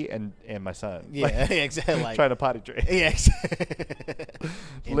puppy pee and my son. Yeah, like, exactly. Like, trying to potty train. Yeah.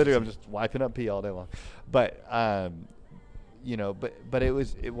 Literally, I'm just wiping up pee all day long. But, you know, but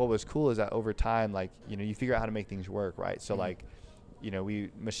what was cool is that over time, like, you know, you figure out how to make things work, right? So, like, you know,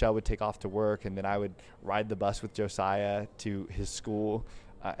 Michelle would take off to work, and then I would ride the bus with Josiah to his school,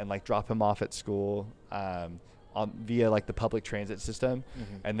 and like drop him off at school via like the public transit system,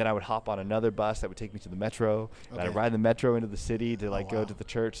 and then I would hop on another bus that would take me to the metro, and I'd ride the metro into the city to like go to the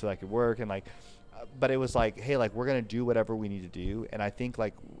church so that I could work, and like, but it was like, hey, like, we're gonna do whatever we need to do. And I think,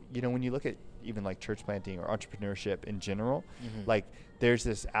 like, you know, when you look at even like church planting or entrepreneurship in general, like, there's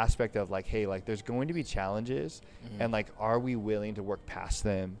this aspect of like, hey, like, there's going to be challenges, and like, are we willing to work past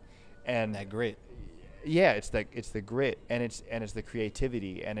them? And that grit. Yeah, it's the grit, and it's the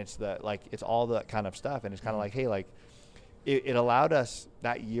creativity, and it's the, like, it's all that kind of stuff. And it's kind of like, hey, like, it allowed us,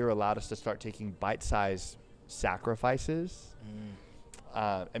 that year allowed us to start taking bite-sized sacrifices,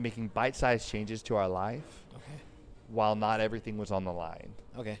 and making bite-sized changes to our life, while not everything was on the line.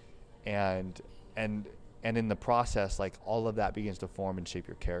 Okay. And in the process, like, all of that begins to form and shape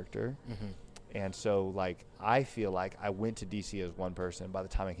your character. And so, like, I feel like I went to DC as one person. By the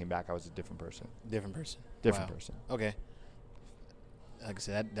time I came back, I was a different person. Different person. Okay. Like I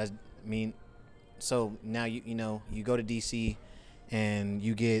said, that does mean, so now you know, you go to DC and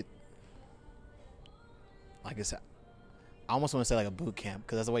you get, like I said, I almost want to say like a boot camp,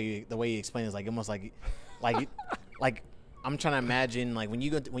 because that's the way you explain it is like almost like I'm trying to imagine, like, when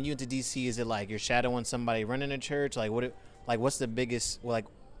you went to DC, is it like you're shadowing somebody running a church? Like, what's the biggest, well, like,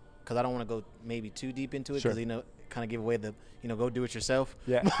 because I don't want to go maybe too deep into it, because you know, kind of give away the, you know, go do it yourself.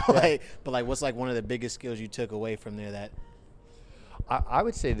 Yeah. But like, what's like one of the biggest skills you took away from there? That I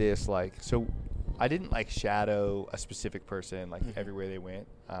would say this, like, so I didn't like shadow a specific person like everywhere they went,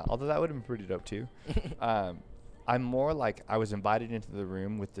 although that would have been pretty dope too. I'm more like, I was invited into the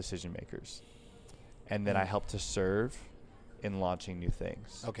room with decision makers, and then I helped to serve in launching new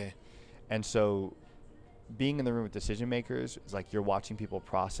things. Okay. And so being in the room with decision makers is like, you're watching people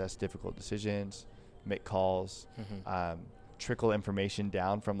process difficult decisions, make calls, trickle information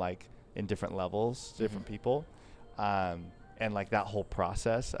down from like in different levels to different people. And like that whole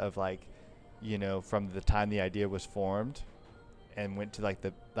process of like, you know, from the time the idea was formed and went to like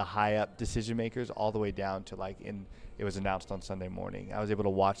the high up decision makers all the way down to like it was announced on Sunday morning. I was able to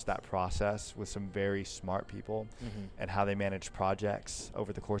watch that process with some very smart people and how they manage projects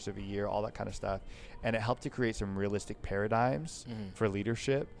over the course of a year, all that kind of stuff. And it helped to create some realistic paradigms for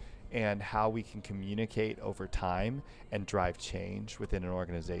leadership and how we can communicate over time and drive change within an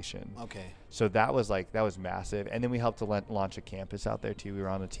organization. Okay. So that was massive. And then we helped to launch a campus out there too. We were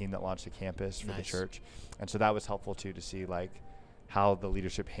on a team that launched a campus for the church. And so that was helpful too, to see like how the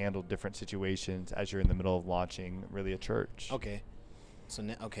leadership handled different situations as you're in the middle of launching really a church. Okay. So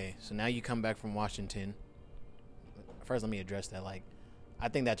now you come back from Washington. First, let me address that. Like, I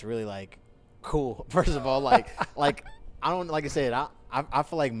think that's really like cool. First of all, like I don't, like I said, I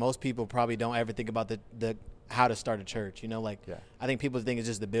feel like most people probably don't ever think about the how to start a church. You know, like I think people think it's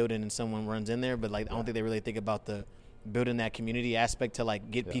just the building and someone runs in there, but like I don't think they really think about the building that community aspect to like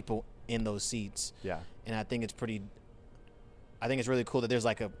get people in those seats. Yeah. And I think it's really cool that there's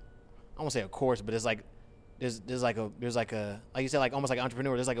like I won't say a course, but it's like there's like a like you said, like almost like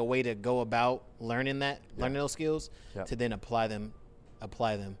entrepreneur. There's like a way to go about learning those skills to then apply them.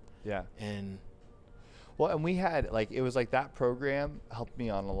 Yeah. And we had like, it was like that program helped me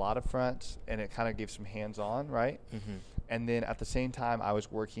on a lot of fronts, and it kind of gave some hands-on, right? Mm-hmm. And then at the same time, I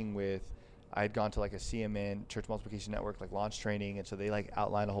was working with, I had gone to like a CMN, Church Multiplication Network, like launch training, and so they like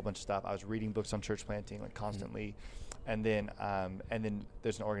outlined a whole bunch of stuff. I was reading books on church planting like constantly. And then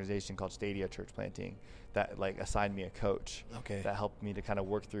there's an organization called Stadia Church Planting that like assigned me a coach that helped me to kind of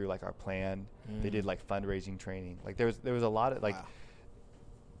work through like our plan. They did like fundraising training. Like there was a lot of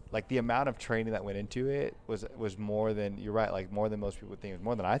like the amount of training that went into it was more than, you're right, like more than most people would think. It was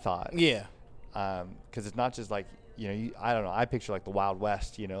more than I thought. Yeah. Because it's not just like, you know, I don't know, I picture like the Wild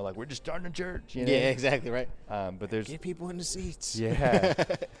West, you know, like we're just starting a church, you know? Yeah, exactly, right. But there's... Get people in the seats. Yeah.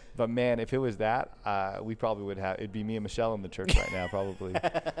 But man, if it was that, we probably would have, it'd be me and Michelle in the church right now, probably.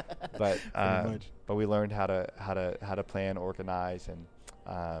 But we learned how to plan, organize, and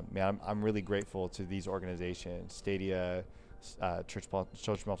man, I'm really grateful to these organizations, Stadia, Church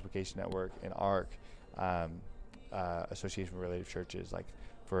Multiplication Network, and ARC, Association for Related Churches, like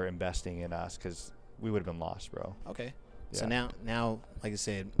for investing in us, because we would have been lost, bro. Okay. Yeah. So now, like I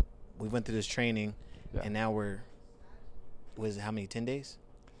said, we went through this training, and now was it how many, 10 days?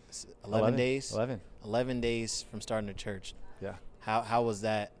 11 days? 11 days from starting the church. Yeah. How was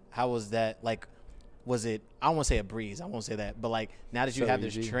that? How was that? Like, was it, I won't say a breeze, I won't say that, but like, now that you have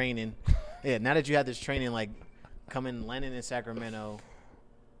this training, like landing in Sacramento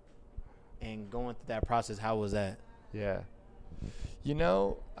and going through that process, how was that? Yeah. You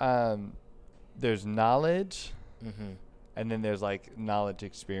know, there's knowledge, and then there's like knowledge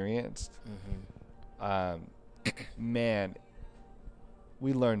experienced. Man,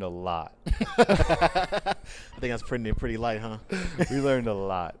 we learned a lot. I think that's pretty light, huh? We learned a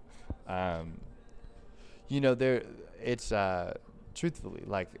lot. You know, truthfully,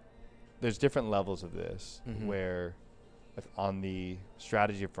 like, there's different levels of this, where like, on the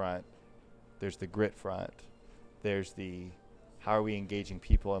strategy front, there's the grit front, there's the how are we engaging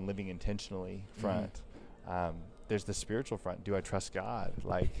people and living intentionally front, there's the spiritual front. Do I trust God?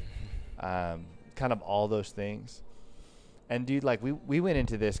 Like, kind of all those things. And dude, like we went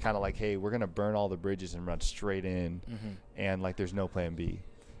into this kind of like, hey, we're gonna burn all the bridges and run straight in, and like there's no plan B,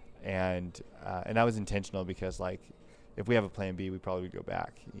 and that was intentional, because like if we have a plan B, we probably would go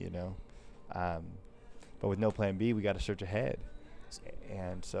back, you know. But with no plan B, we got to search ahead.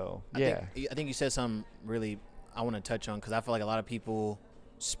 And so, I think you said something really I want to touch on, because I feel like a lot of people,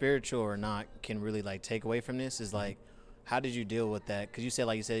 spiritual or not, can really like take away from this is like, how did you deal with that? Because you said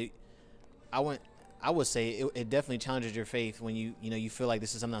I would say it definitely challenges your faith when you feel like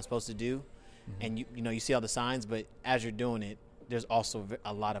this is something I'm supposed to do, and you see all the signs, but as you're doing it, there's also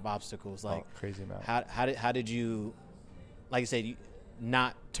a lot of obstacles. Like crazy amount. How did you, like you said,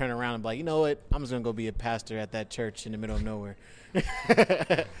 not turn around and be like, you know what, I'm just gonna go be a pastor at that church in the middle of nowhere?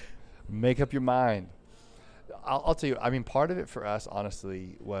 Make up your mind. I'll tell you, I mean, part of it for us,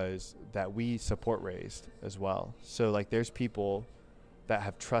 honestly, was that we support Raised as well. So like there's people that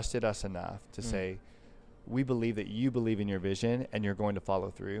have trusted us enough to say, we believe that you believe in your vision and you're going to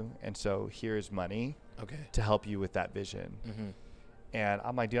follow through, and so here's money to help you with that vision. And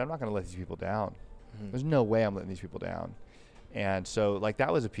I'm like, dude, I'm not going to let these people down. There's no way I'm letting these people down. And so like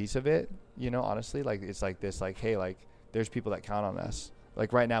that was a piece of it, you know, honestly. Like it's like this, like, hey, like there's people that count on us.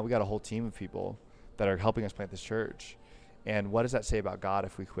 Like right now we got a whole team of people that are helping us plant this church. And what does that say about God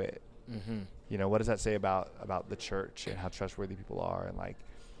if we quit? You know, what does that say about the church and how trustworthy people are, and like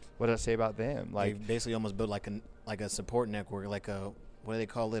what does that say about them? Like, they basically almost built like a support network, like a, what do they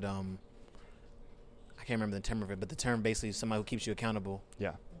call it? I can't remember the term of it, but the term basically is somebody who keeps you accountable.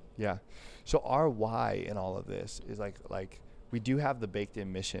 Yeah. So our why in all of this is like we do have the baked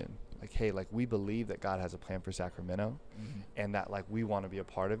in mission. Like, hey, like we believe that God has a plan for Sacramento, and that like we want to be a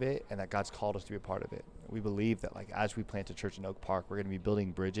part of it, and that God's called us to be a part of it. We believe that like as we plant a church in Oak Park, we're going to be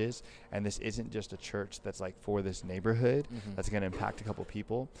building bridges, and this isn't just a church that's like for this neighborhood that's going to impact a couple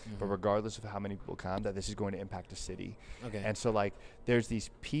people, but regardless of how many people come, that this is going to impact a city. And so like there's these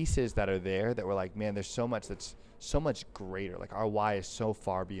pieces that are there that we're like, man, there's so much that's so much greater. Like our why is so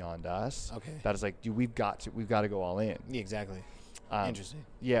far beyond us. That is like, dude, we've got to go all in. Yeah, exactly. Interesting.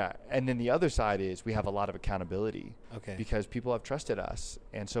 Yeah. And then the other side is we have a lot of accountability. Okay. Because people have trusted us.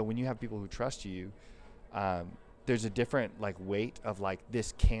 And so when you have people who trust you, there's a different like weight of like,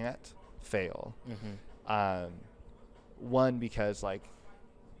 this can't fail. One, because like,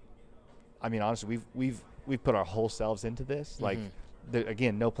 I mean, honestly, we've put our whole selves into this. Like,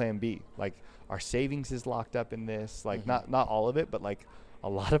 again, no plan B. Like, our savings is locked up in this. Like, not all of it, but like a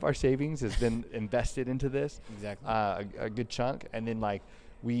lot of our savings has been invested into this. Exactly. A good chunk, and then like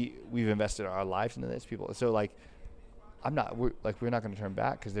we've invested our lives into this. People, so like we're not going to turn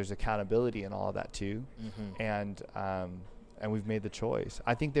back because there's accountability and all of that too. And we've made the choice.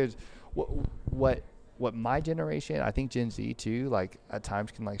 I think there's what my generation, I think Gen Z too, like at times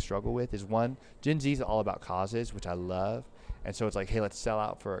can like struggle with is one, Gen Z is all about causes, which I love. And so it's like, hey, let's sell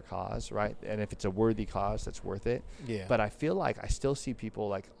out for a cause, right? And if it's a worthy cause, that's worth it. Yeah. But I feel like I still see people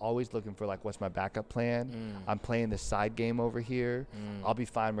like always looking for like, what's my backup plan? I'm playing this side game over here. I'll be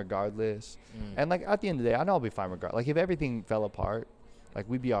fine regardless. And like at the end of the day, I know I'll be fine regardless. Like if everything fell apart, like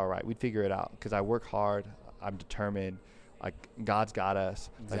we'd be all right. We'd figure it out because I work hard. I'm determined. Like God's got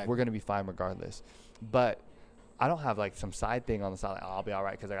us. Exactly. Like we're going to be fine regardless. But I don't have like some side thing on the side. Like, I'll be all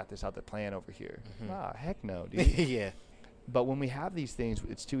right because I got this other plan over here. Nah, heck no, dude. Yeah. But when we have these things,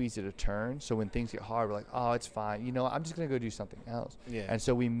 it's too easy to turn. So when things get hard, we're like, oh, it's fine. You know, I'm just going to go do something else. Yeah. And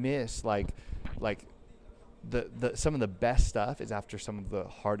so we miss like the some of the best stuff is after some of the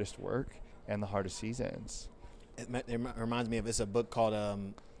hardest work and the hardest seasons. It reminds me of, it's a book called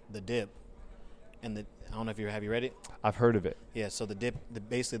The Dip. And I don't know if have you read it? I've heard of it. Yeah. So the dip,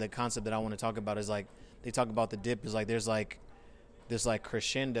 basically the concept that I want to talk about is like, they talk about the dip is like, there's like this like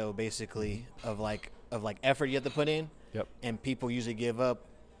crescendo basically of like effort you have to put in. Yep. And people usually give up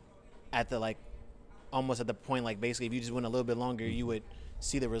at the like almost at the point like basically if you just went a little bit longer you would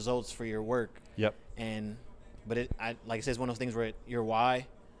see the results for your work. Yep. But like I said, it's one of those things where your why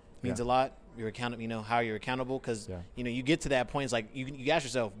means a lot. You're accountable, you know, how you're accountable because you know you get to that point. It's like you ask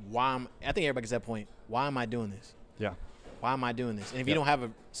yourself, I think everybody gets to that point. Why am I doing this? Yeah. Why am I doing this? And if you don't have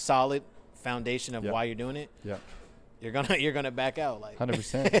a solid foundation of why you're doing it, you're gonna back out like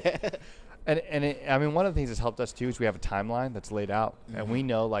 100%. And I mean, one of the things that's helped us too is we have a timeline that's laid out, and we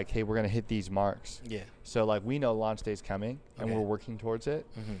know like, hey, we're gonna hit these marks. Yeah. So like we know launch day's coming, and we're working towards it,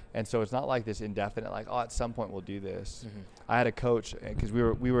 and so it's not like this indefinite like, oh, at some point we'll do this. I had a coach because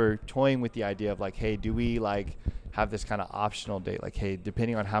we were toying with the idea of like, hey, do we like have this kind of optional date? Like, hey,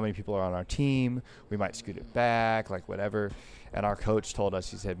 depending on how many people are on our team, we might scoot it back, like whatever. And our coach told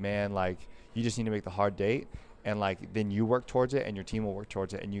us, he said, man, like you just need to make the hard date. And like then you work towards it and your team will work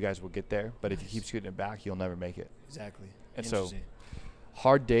towards it and you guys will get there. But if you keep scooting it back, you'll never make it. Exactly. And so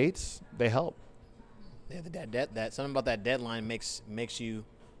hard dates, they help. Yeah, that something about that deadline makes you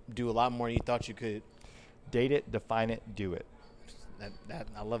do a lot more than you thought you could. Date it, define it, do it. That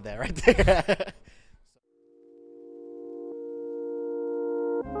I love that right there.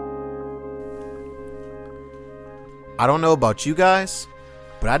 I don't know about you guys,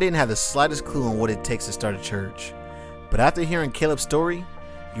 but I didn't have the slightest clue on what it takes to start a church. But after hearing Caleb's story,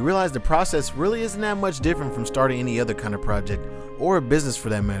 you realize the process really isn't that much different from starting any other kind of project, or a business for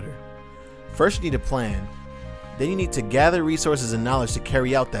that matter. First you need a plan. Then you need to gather resources and knowledge to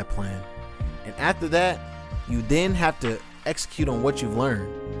carry out that plan. And after that, you then have to execute on what you've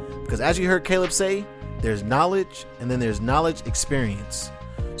learned. Because as you heard Caleb say, there's knowledge and then there's knowledge experience.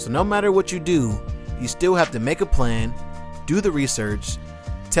 So no matter what you do, you still have to make a plan, do the research,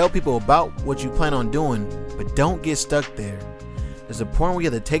 tell people about what you plan on doing, but don't get stuck there. There's a point where you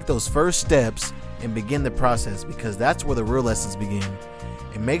have to take those first steps and begin the process, because that's where the real lessons begin.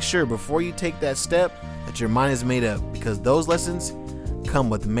 And make sure before you take that step that your mind is made up, because those lessons come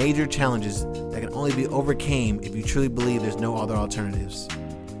with major challenges that can only be overcame if you truly believe there's no other alternatives.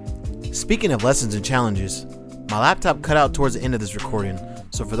 Speaking of lessons and challenges, my laptop cut out towards the end of this recording,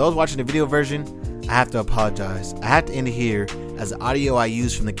 so for those watching the video version, I have to apologize. I have to end it here as the audio I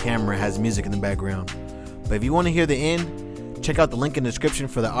use from the camera has music in the background. But if you want to hear the end, check out the link in the description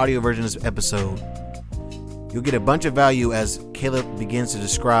for the audio version of this episode. You'll get a bunch of value as Caleb begins to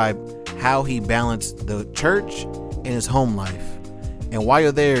describe how he balanced the church and his home life. And while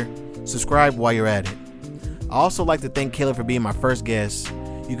you're there, subscribe while you're at it. I also like to thank Caleb for being my first guest.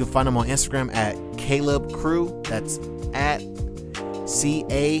 You can find him on Instagram at Caleb Crew. That's at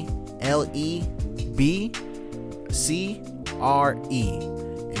CALEBCRE.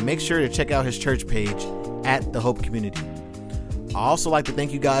 And make sure to check out his church page at The Hope Community. I also like to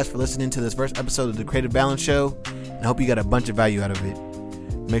thank you guys for listening to this first episode of The Creative Balance Show, and I hope you got a bunch of value out of it.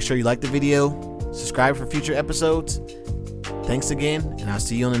 Make sure you like the video, subscribe for future episodes. Thanks again, and I'll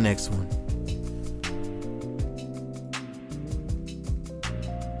see you on the next one.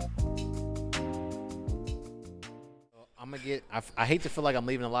 I hate to feel like I'm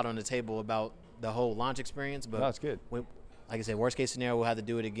leaving a lot on the table about the whole launch experience, but no, it's good. Like I said, worst case scenario, we'll have to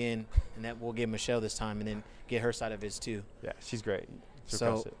do it again, and that we'll get Michelle this time, and then get her side of it too. Yeah, she's great.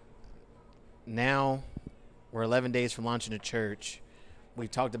 So now we're 11 days from launching a church.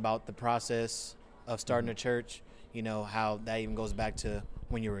 We've talked about the process of starting a church, you know, how that even goes back to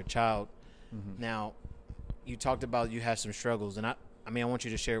when you were a child. Mm-hmm. Now, you talked about you had some struggles, and I mean, I want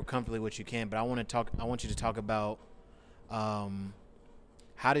you to share comfortably what you can, but I want you to talk about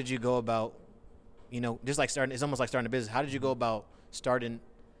how did you go about, you know, just like starting, it's almost like starting a business. How did you go about starting,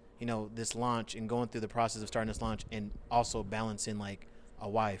 you know, this launch and going through the process of starting this launch and also balancing like a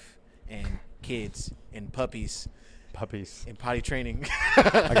wife and kids and puppies and potty training?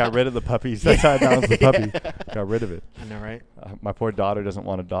 I got rid of the puppies. That's how I balanced the puppy. Got rid of it. I know, right? My poor daughter doesn't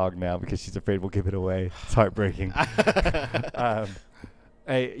want a dog now because she's afraid we'll give it away. It's heartbreaking.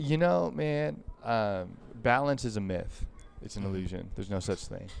 Hey, you know, man, balance is a myth. It's an illusion. There's no such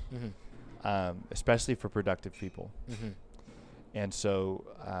thing, especially for productive people. Mm-hmm. And so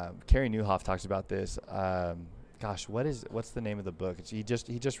Carey Nieuwhof talks about this. What's the name of the book? He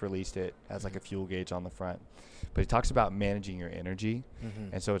just released it as like a fuel gauge on the front. But he talks about managing your energy.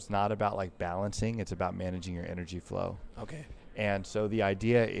 Mm-hmm. And so it's not about like balancing, it's about managing your energy flow. Okay. And so the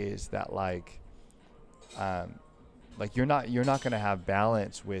idea is that like you're not going to have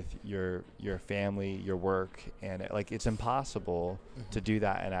balance with your family, your work, and it's impossible to do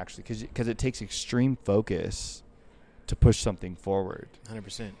that, and actually cuz it takes extreme focus to push something forward.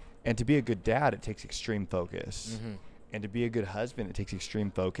 100%. And to be a good dad, it takes extreme focus. Mm-hmm. And to be a good husband, it takes extreme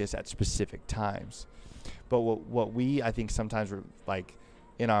focus at specific times. But what we, I think sometimes we're like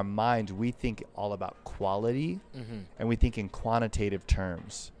in our minds, we think all about quality, and we think in quantitative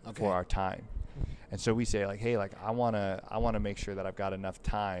terms for our time. And so we say like, hey, like I want to make sure that I've got enough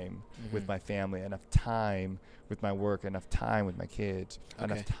time with my family, enough time with my work, enough time with my kids,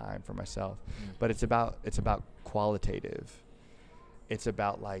 enough time for myself. But it's about qualitative. It's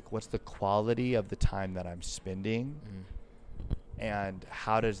about like, what's the quality of the time that I'm spending, and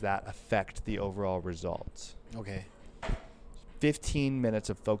how does that affect the overall results? Okay. 15 minutes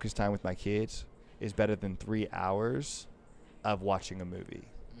of focus time with my kids is better than 3 hours of watching a movie.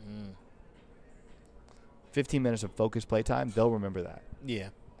 15 minutes of focused playtime, they'll remember that. Yeah.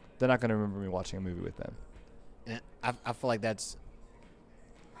 They're not going to remember me watching a movie with them. And I feel like that's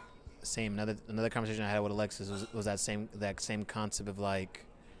same. Another conversation I had with Alexis was that same concept of like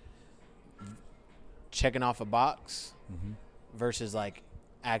checking off a box versus like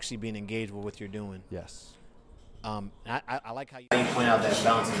actually being engaged with what you're doing. Yes. I like how you point out that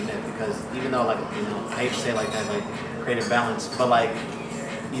balance is a myth, because even though, like, you know, I hate to say it like that, like creative balance, but like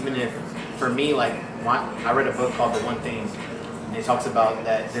even if for me, like I read a book called The One Thing, and it talks about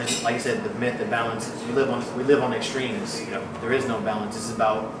that there's, like you said, the myth of balance. We live on extremes. You know, there is no balance. It's just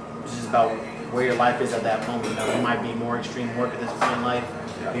about where your life is at that moment. You know, it might be more extreme work at this point in life.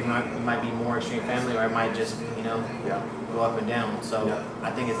 Yeah. It might be more extreme family, or it might just, you know, go up and down. So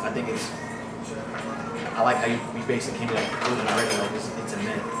I think it's. I like how you basically came to that conclusion already. Like it's a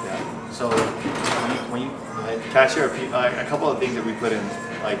myth. Yeah. So when you go ahead. Can I share a couple of things that we put in?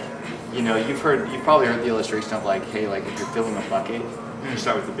 Like, you know, you've probably heard the illustration of like, hey, like if you're filling a bucket, you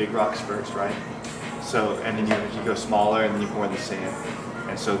start with the big rocks first, right? So, and then you go smaller, and then you pour in the sand,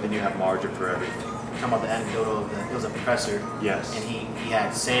 and so then you have margin for everything. Talking about the anecdote of it was a professor. Yes. And he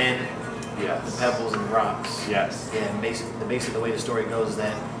had sand, the pebbles, and rocks. Yes. Yeah. And basically the way the story goes is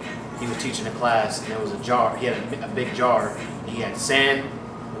that he was teaching a class, and there was a jar. He had a big jar, and he had sand,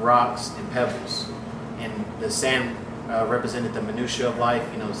 rocks, and pebbles. And the sand represented the minutia of life,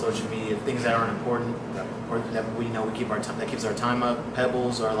 you know, social media, things that aren't important, or that we keep our time, that keeps our time up.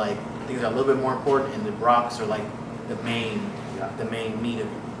 Pebbles are like things that are a little bit more important, and the rocks are like the main meat of,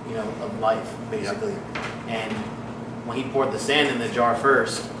 you know, of life, basically. And when he poured the sand in the jar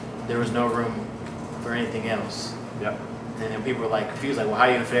first, there was no room for anything else. Yep. And then people were like confused, like, well, how are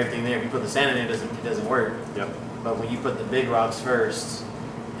you gonna fit everything there? If you put the sand in there, it doesn't work. Yep. But when you put the big rocks first,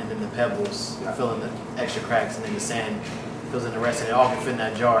 and then the pebbles fill in the extra cracks, and then the sand fills in the rest, and it all can fit in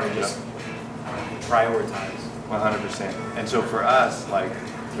that jar, and just prioritize. 100%. And so for us, like,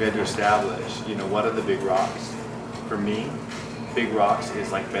 we had to establish, you know, what are the big rocks? For me, big rocks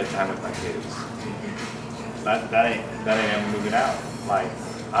is like bedtime with my kids. That ain't ever moving out. Like,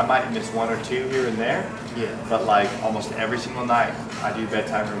 I might miss one or two here and there. Yeah. But like almost every single night, I do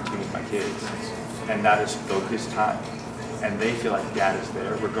bedtime routine with my kids, and that is focused time. And they feel like dad is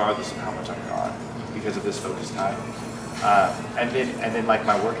there, regardless of how much I'm gone, because of this focused time. And then like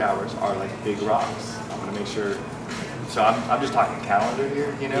my work hours are like big rocks. I'm gonna make sure. So I'm just talking calendar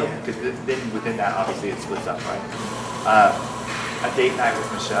here, you know, because then within that obviously it splits up, right? a date night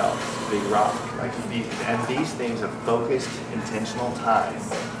with Michelle, big rock. Like these things of focused, intentional time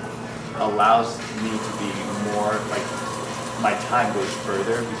allows me to be more like my time goes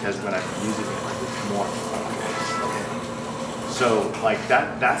further because when I'm using it, like it's more focused. So like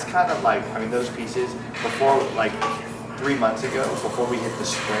that's kind of like, I mean, those pieces before, like 3 months ago, before we hit the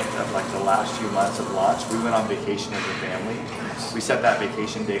sprint of like the last few months of launch, we went on vacation as a family. We set that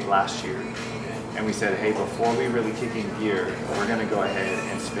vacation date last year. And we said, hey, before we really kick in gear, we're going to go ahead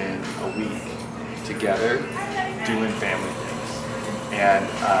and spend a week together doing family things.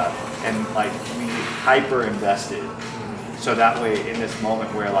 And like we hyper invested. So that way, in this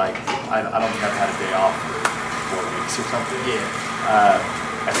moment where like, I don't think I've had a day off for 4 weeks or something. Yeah.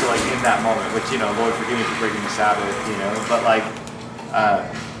 I feel like in that moment, which, you know, Lord forgive me for breaking the Sabbath, you know, but like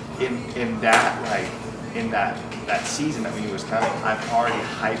in that, like in that season that we knew was coming, I've already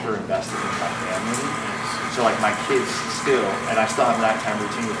hyper invested in my family. So like my kids still, and I still have nighttime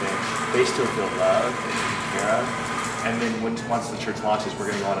routine with them, they still feel loved and taken care of. And then once the church launches, we're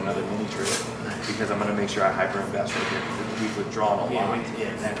going to go on another mini trip because I'm going to make sure I hyper invest right here because we've withdrawn a lot.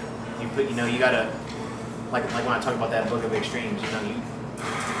 Yeah, exactly. You gotta, like when I talk about that book of extremes, you know, you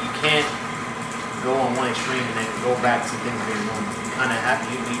can't go on one extreme and then go back to things being normal. You kind of have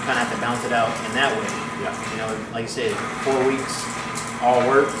to balance it out in that way. Yeah. You know, like you said, 4 weeks, all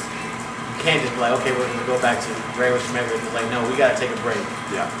work. You can't just be like, okay, we're gonna go back to regular schmegler. It's like, no, we gotta take a break.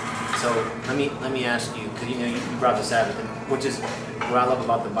 Yeah. So let me ask you, because you know you brought the Sabbath, which is what I love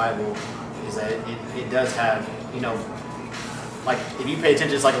about the Bible, is that it does have, you know, like if you pay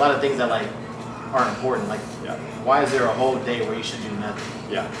attention, it's like a lot of things that like are important. Like, why is there a whole day where you should do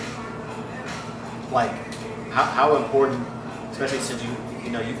nothing? Yeah. Like, how important, especially since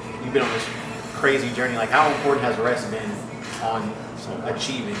you've been on this crazy journey, like how important has rest been on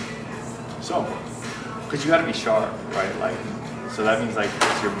achieving? So important. Because you got to be sharp, right? Like, so that means like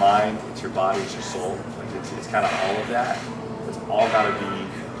it's your mind, it's your body, it's your soul. Like it's kind of all of that. It's all got to be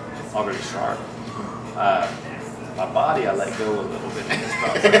already sharp. My body, I let go a little bit in this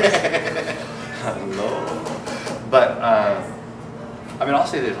process. Hello. But I mean, I'll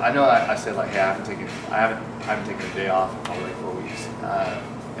say this. I know I said like, hey, I haven't taken a day off in probably like 4 weeks,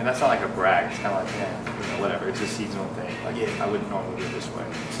 and that's not like a brag. It's kind of like, yeah, you know, whatever. It's a seasonal thing. Like, I wouldn't normally do it this way.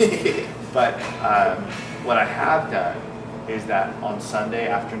 But what I have done is that on Sunday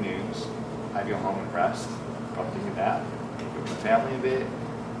afternoons, I go home and rest, probably take a nap, with my family a bit,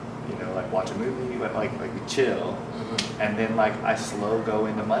 you know, like watch a movie, but like we chill, and then like I slow go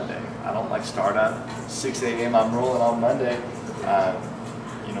into Monday. I don't like start up 6 a.m. I'm rolling on Monday.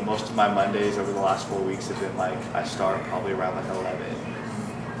 You know, most of my Mondays over the last 4 weeks have been like I start probably around like 11.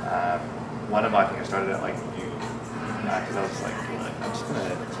 One of my, I think I started at like noon, because I was like, look, I'm just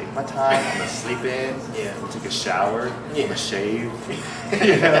gonna take my time. I'm gonna sleep in. Yeah. I'm gonna take a shower. I'm gonna shave.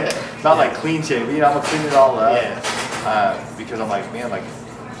 You know, not like clean shave, but you know, I'm gonna clean it all up. Yeah. Because I'm like, man, like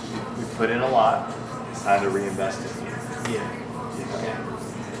we put in a lot. It's time to reinvest in you. Yeah. You know? Yeah.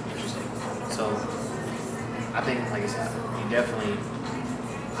 Interesting. So I think, like I said, you definitely,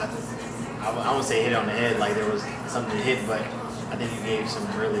 I won't say hit it on the head like there was something to hit, but I think you gave some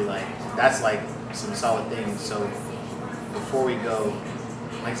really that's like some solid things. So before we go,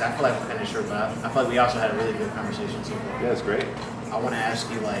 like I said, I feel like we're kind of short, but I feel like we also had a really good conversation so far. Yeah, it's great. I want to ask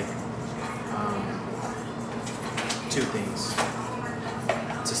you two things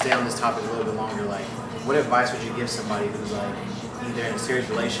to stay on this topic a little bit longer. Like, what advice would you give somebody who's like either in a serious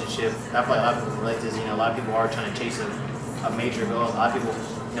relationship? I feel like a lot of people relate to this. You know, a lot of people are trying to chase a major goal. A lot of people,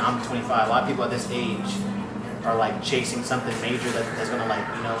 you know, I'm 25. A lot of people at this age are like chasing something major that's gonna like,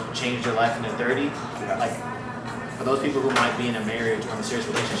 you know, change their life in their 30. Yeah. Like, for those people who might be in a marriage or in a serious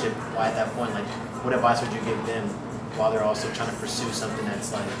relationship, why at that point, like, what advice would you give them while they're also trying to pursue something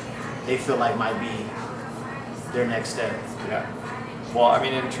that's like they feel like might be their next step? Yeah. Well, I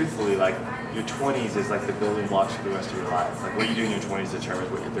mean, and truthfully, like your 20s is like the building blocks for the rest of your life. Like what you do in your 20s determines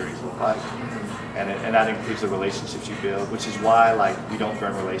what your 30s look like, and that includes the relationships you build, which is why like we don't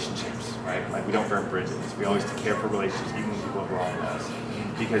burn relationships, right? Like we don't burn bridges. We always care for relationships, even when people have wronged us,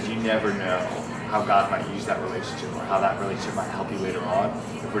 because you never know how God might use that relationship or how that relationship might help you later on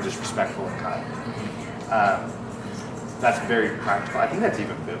if we're just respectful and kind. That's very practical. I think that's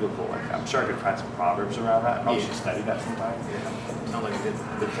even biblical. Like I'm sure I could find some proverbs around that. I probably should study that sometime. Yeah. Sounds like a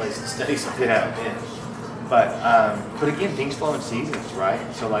good place to study something. Yeah. But again, things flow in seasons, right?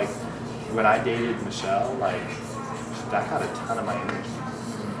 So like when I dated Michelle, like that got a ton of my energy.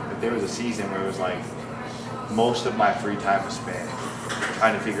 Like, there was a season where it was like most of my free time was spent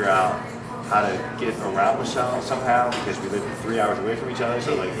trying to figure out how to get around Michelle somehow because we lived 3 hours away from each other.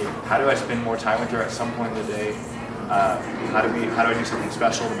 So like, how do I spend more time with her at some point in the day? How do I do something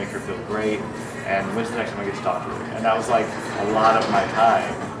special to make her feel great? And when's the next time I get to talk to her? And that was like a lot of my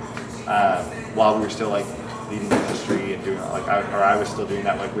time while we were still like leading ministry and doing like I was still doing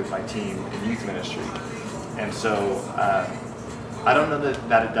that like with my team in youth ministry. And so I don't know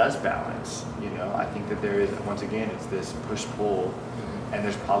that it does balance. You know, I think that there is, once again, it's this push-pull, and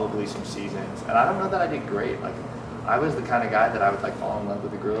there's probably some seasons. And I don't know that I did great. Like, I was the kind of guy that I would like fall in love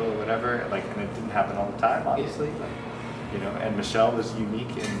with a girl or whatever, like, and it didn't happen all the time, obviously. Like, you know, and Michelle was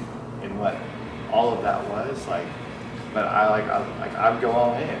unique in what all of that was like. But I would go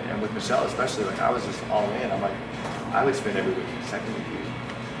all in, and with Michelle especially, like I was just all in. I'm like, I would spend every second with you.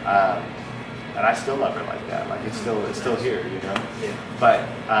 And I still love her like that. Like it's still here, you know. Yeah. But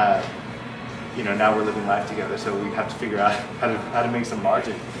you know, now we're living life together, so we have to figure out how to make some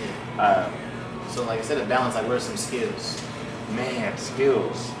margin. Yeah. So, like I said, a balance. Like, what are some skills? Man,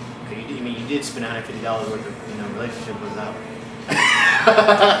 skills. You did spend $150 worth of relationship was out.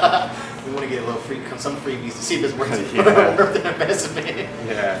 We want to get a little some freebies to see if it's worth it. Worth an investment.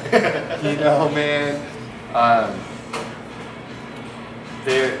 Yeah. You know, man.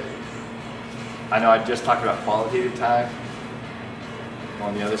 I know I just talked about qualitative time.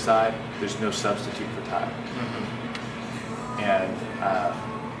 On the other side, there's no substitute for time. Mm-hmm. And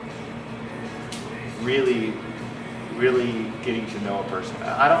really getting to know a person.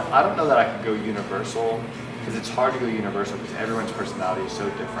 I don't know that I could go universal, because it's hard to go universal because everyone's personality is so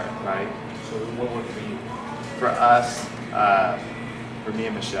different, right? So what worked for you? For us, for me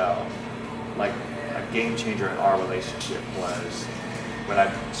and Michelle, like a game changer in our relationship was when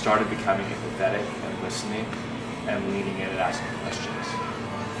I started becoming empathetic and listening and leaning in and asking questions.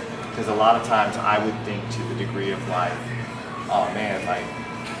 Because a lot of times I would think to the degree of like, oh man, like,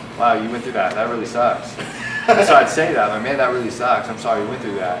 wow, you went through that. That really sucks. So I'd say that, like, man, that really sucks. I'm sorry you went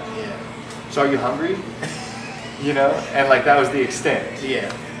through that. Yeah. So are you hungry? You know? And like that was the extent.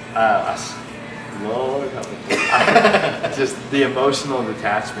 Yeah. Lord help me. Just the emotional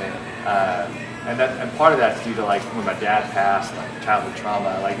detachment. And part of that's due to like when my dad passed, like childhood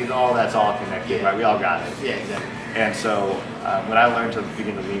trauma, like all that's all connected, right? We all got it. Yeah, exactly. And so when I learned to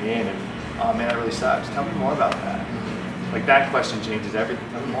begin to lean in and, oh man, that really sucks. Tell me more about that. Like that question changes everything.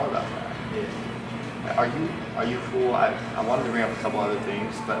 Tell me more about that. Yeah. Are you cool? I wanted to bring up a couple other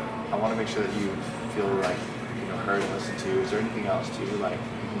things, but I want to make sure that you feel like heard and listened to. Is there anything else too? Like,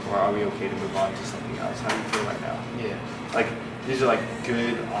 or are we okay to move on to something else? How do you feel right now? Yeah. Like these are like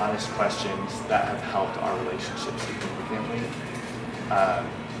good, honest questions that have helped our relationship significantly.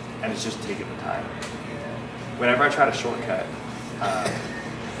 And it's just taking the time. Whenever I try to shortcut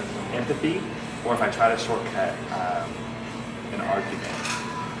empathy, or if I try to shortcut an argument,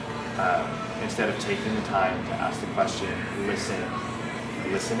 instead of taking the time to ask the question,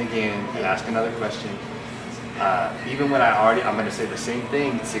 listen again, and ask another question. Even when I'm going to say the same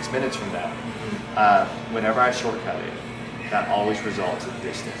thing 6 minutes from now. Whenever I shortcut it, that always results in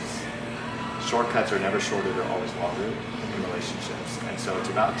distance. Shortcuts are never shorter; they're always longer in relationships. And so it's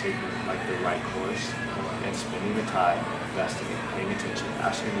about taking like the right course and spending the time, investing in, paying attention,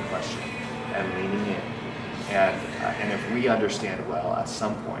 asking the question, and leaning in. And if we understand well, at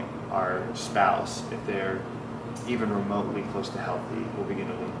some point, our spouse, if they're even remotely close to healthy, will begin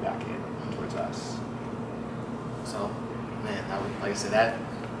to lean back in towards us. So, man, like I said,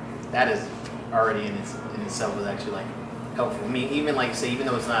 that is already in itself is actually like helpful. I mean, even like you say, even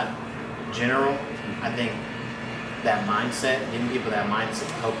though it's not general, I think that mindset, giving people that mindset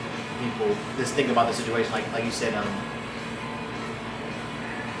to help people just think about the situation. Like you said,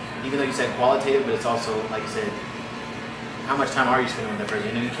 even though you said qualitative, but it's also like you said, how much time are you spending with that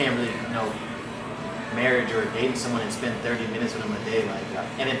person? You can't really marriage or dating someone and spend 30 minutes with them a day, like,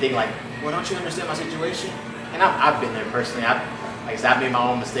 and then think like, well, don't you understand my situation? And I've been there personally. Like I said, I've made my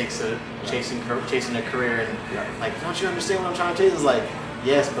own mistakes of chasing a career, and like, don't you understand what I'm trying to chase? It's like,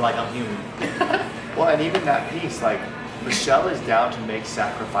 yes, but like I'm human. Well, and even that piece, like Michelle is down to make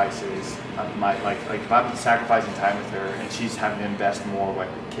sacrifices. Like if I'm sacrificing time with her, and she's having to invest more with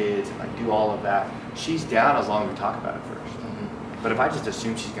kids and like do all of that, she's down as long as we talk about it first. Mm-hmm. But if I just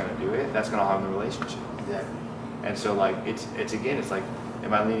assume she's gonna do it, that's gonna harm the relationship. Exactly. And so like it's like,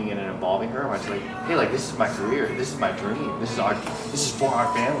 am I leaning in and involving her? Or am I just like, hey, like this is my career, this is my dream, this is for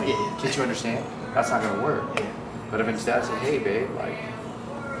our family. Yeah. Can't you understand? That's not gonna work. Yeah. But if instead I say, hey babe, like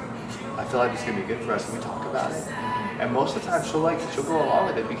I feel like it's gonna be good for us, and we talk about it. And most of the time she'll go along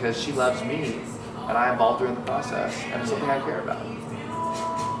with it because she loves me and I involved her in the process, and it's something I care about.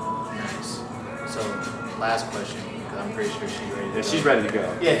 Nice. So last question, because I'm pretty sure she's ready to go. She's ready to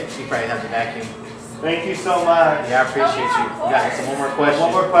go. Yeah, she probably has the vacuum. Thank you so much. Yeah, I appreciate you. We got some one more question.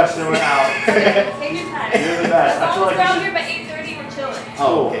 One more question, we're out. Take your time. You're the best. As I feel long as like we're you here by 8:30, we're chilling.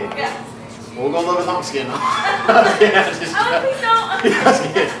 Oh, okay. Yeah. Well, we'll go a little bit long skin. Oh, please don't.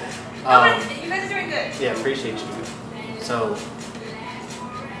 No, but you guys are doing good. Yeah, appreciate you. So,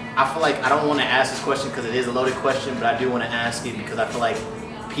 I feel like I don't want to ask this question because it is a loaded question, but I do want to ask it because I feel like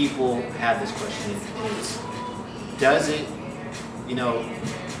people have this question. And it's, does it, you know,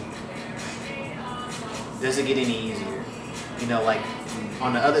 does it get any easier? You know, like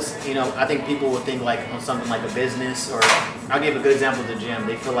on the other, you know, I think people would think like on something like a business, or I'll give a good example of the gym.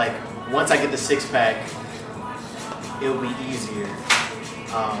 They feel like once I get the six pack, it'll be easier.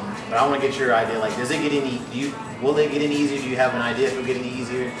 But I want to get your idea. Like, does it get any? Will it get any easier? Do you have an idea if it'll get any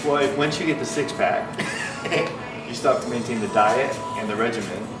easier? Well, once you get the six pack, you still have to maintain the diet and the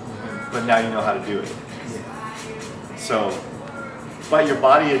regimen, but now you know how to do it. Yeah. So, but your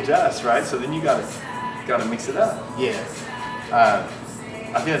body adjusts, right? So then you gotta mix it up. Yeah. I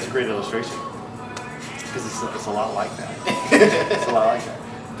think that's a great illustration because it's a lot like that. It's a lot like that.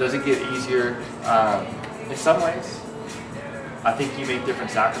 Does it get easier? In some ways. I think you make different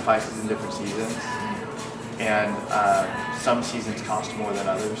sacrifices in different seasons, and some seasons cost more than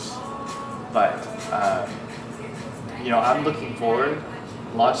others. But you know, I'm looking forward.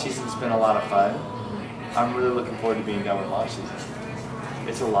 Launch season's been a lot of fun. I'm really looking forward to being done with launch season.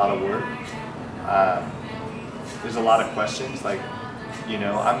 It's a lot of work. There's a lot of questions. Like, you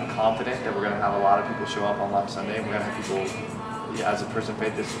know, I'm confident that we're going to have a lot of people show up on Launch Sunday. We're going to have people, as a person of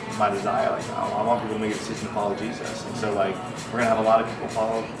faith, this is my desire. Like, I want people to make a decision to follow Jesus. And so, like, we're going to have a lot of people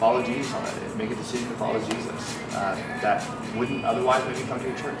follow Jesus on that day, make a decision to follow Jesus. That wouldn't otherwise maybe come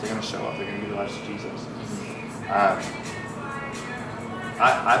to a church. They're going to show up. They're going to give their lives to Jesus.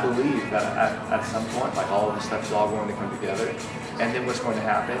 I believe that at some point, like, all of this stuff is all going to come together. And then what's going to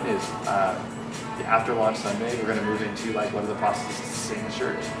happen is after Launch Sunday, we're going to move into, like, what are the processes to sit in the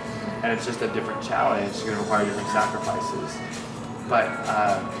church. And it's just a different challenge. It's going to require different sacrifices. But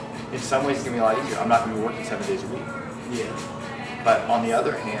in some ways, it's going to be a lot easier. I'm not going to be working 7 days a week. Yeah. But on the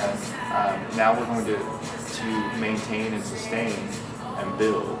other hand, now we're going to maintain and sustain and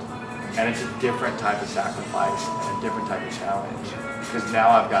build. And it's a different type of sacrifice and a different type of challenge. Because now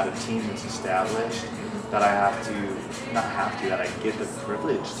I've got a team that's established that I have to, that I get the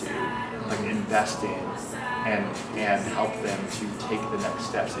privilege to, like, invest in and help them to take the next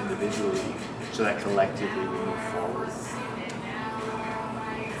steps individually so that collectively we move forward.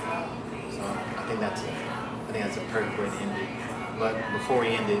 So I think that's a perfect way to end it. But before we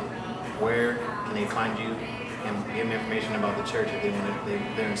end it, where can they find you and give them information about the church if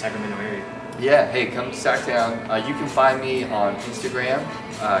they're in the Sacramento area? Yeah, hey, come to Sacktown. You can find me on Instagram,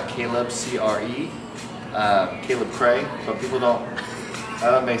 Caleb CRE, Caleb Cray, but people don't,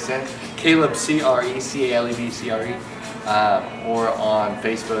 that doesn't make sense. Caleb CRE, CALEB CRE, or on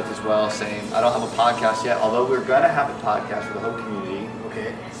Facebook as well, same. I don't have a podcast yet, although we're gonna have a podcast for the whole community.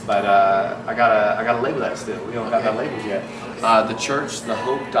 Okay. But I gotta label that still. We don't have that labeled yet. The church,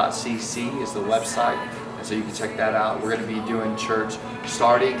 thehope.cc is the website, and so you can check that out. We're gonna be doing church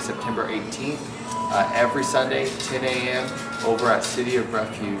starting September 18th, every Sunday, 10 a.m. over at City of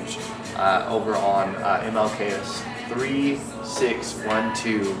Refuge, over on MLKS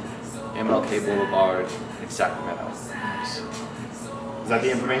 3612 MLK Boulevard in Sacramento. Nice. Is that the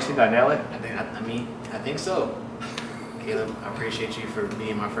information? Did I nail it? I think so. Caleb, I appreciate you for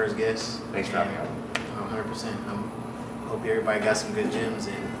being my first guest. Thanks for having me on. 100%. Hope everybody got some good gems,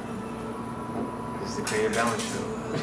 and this is the Creative Balance Show.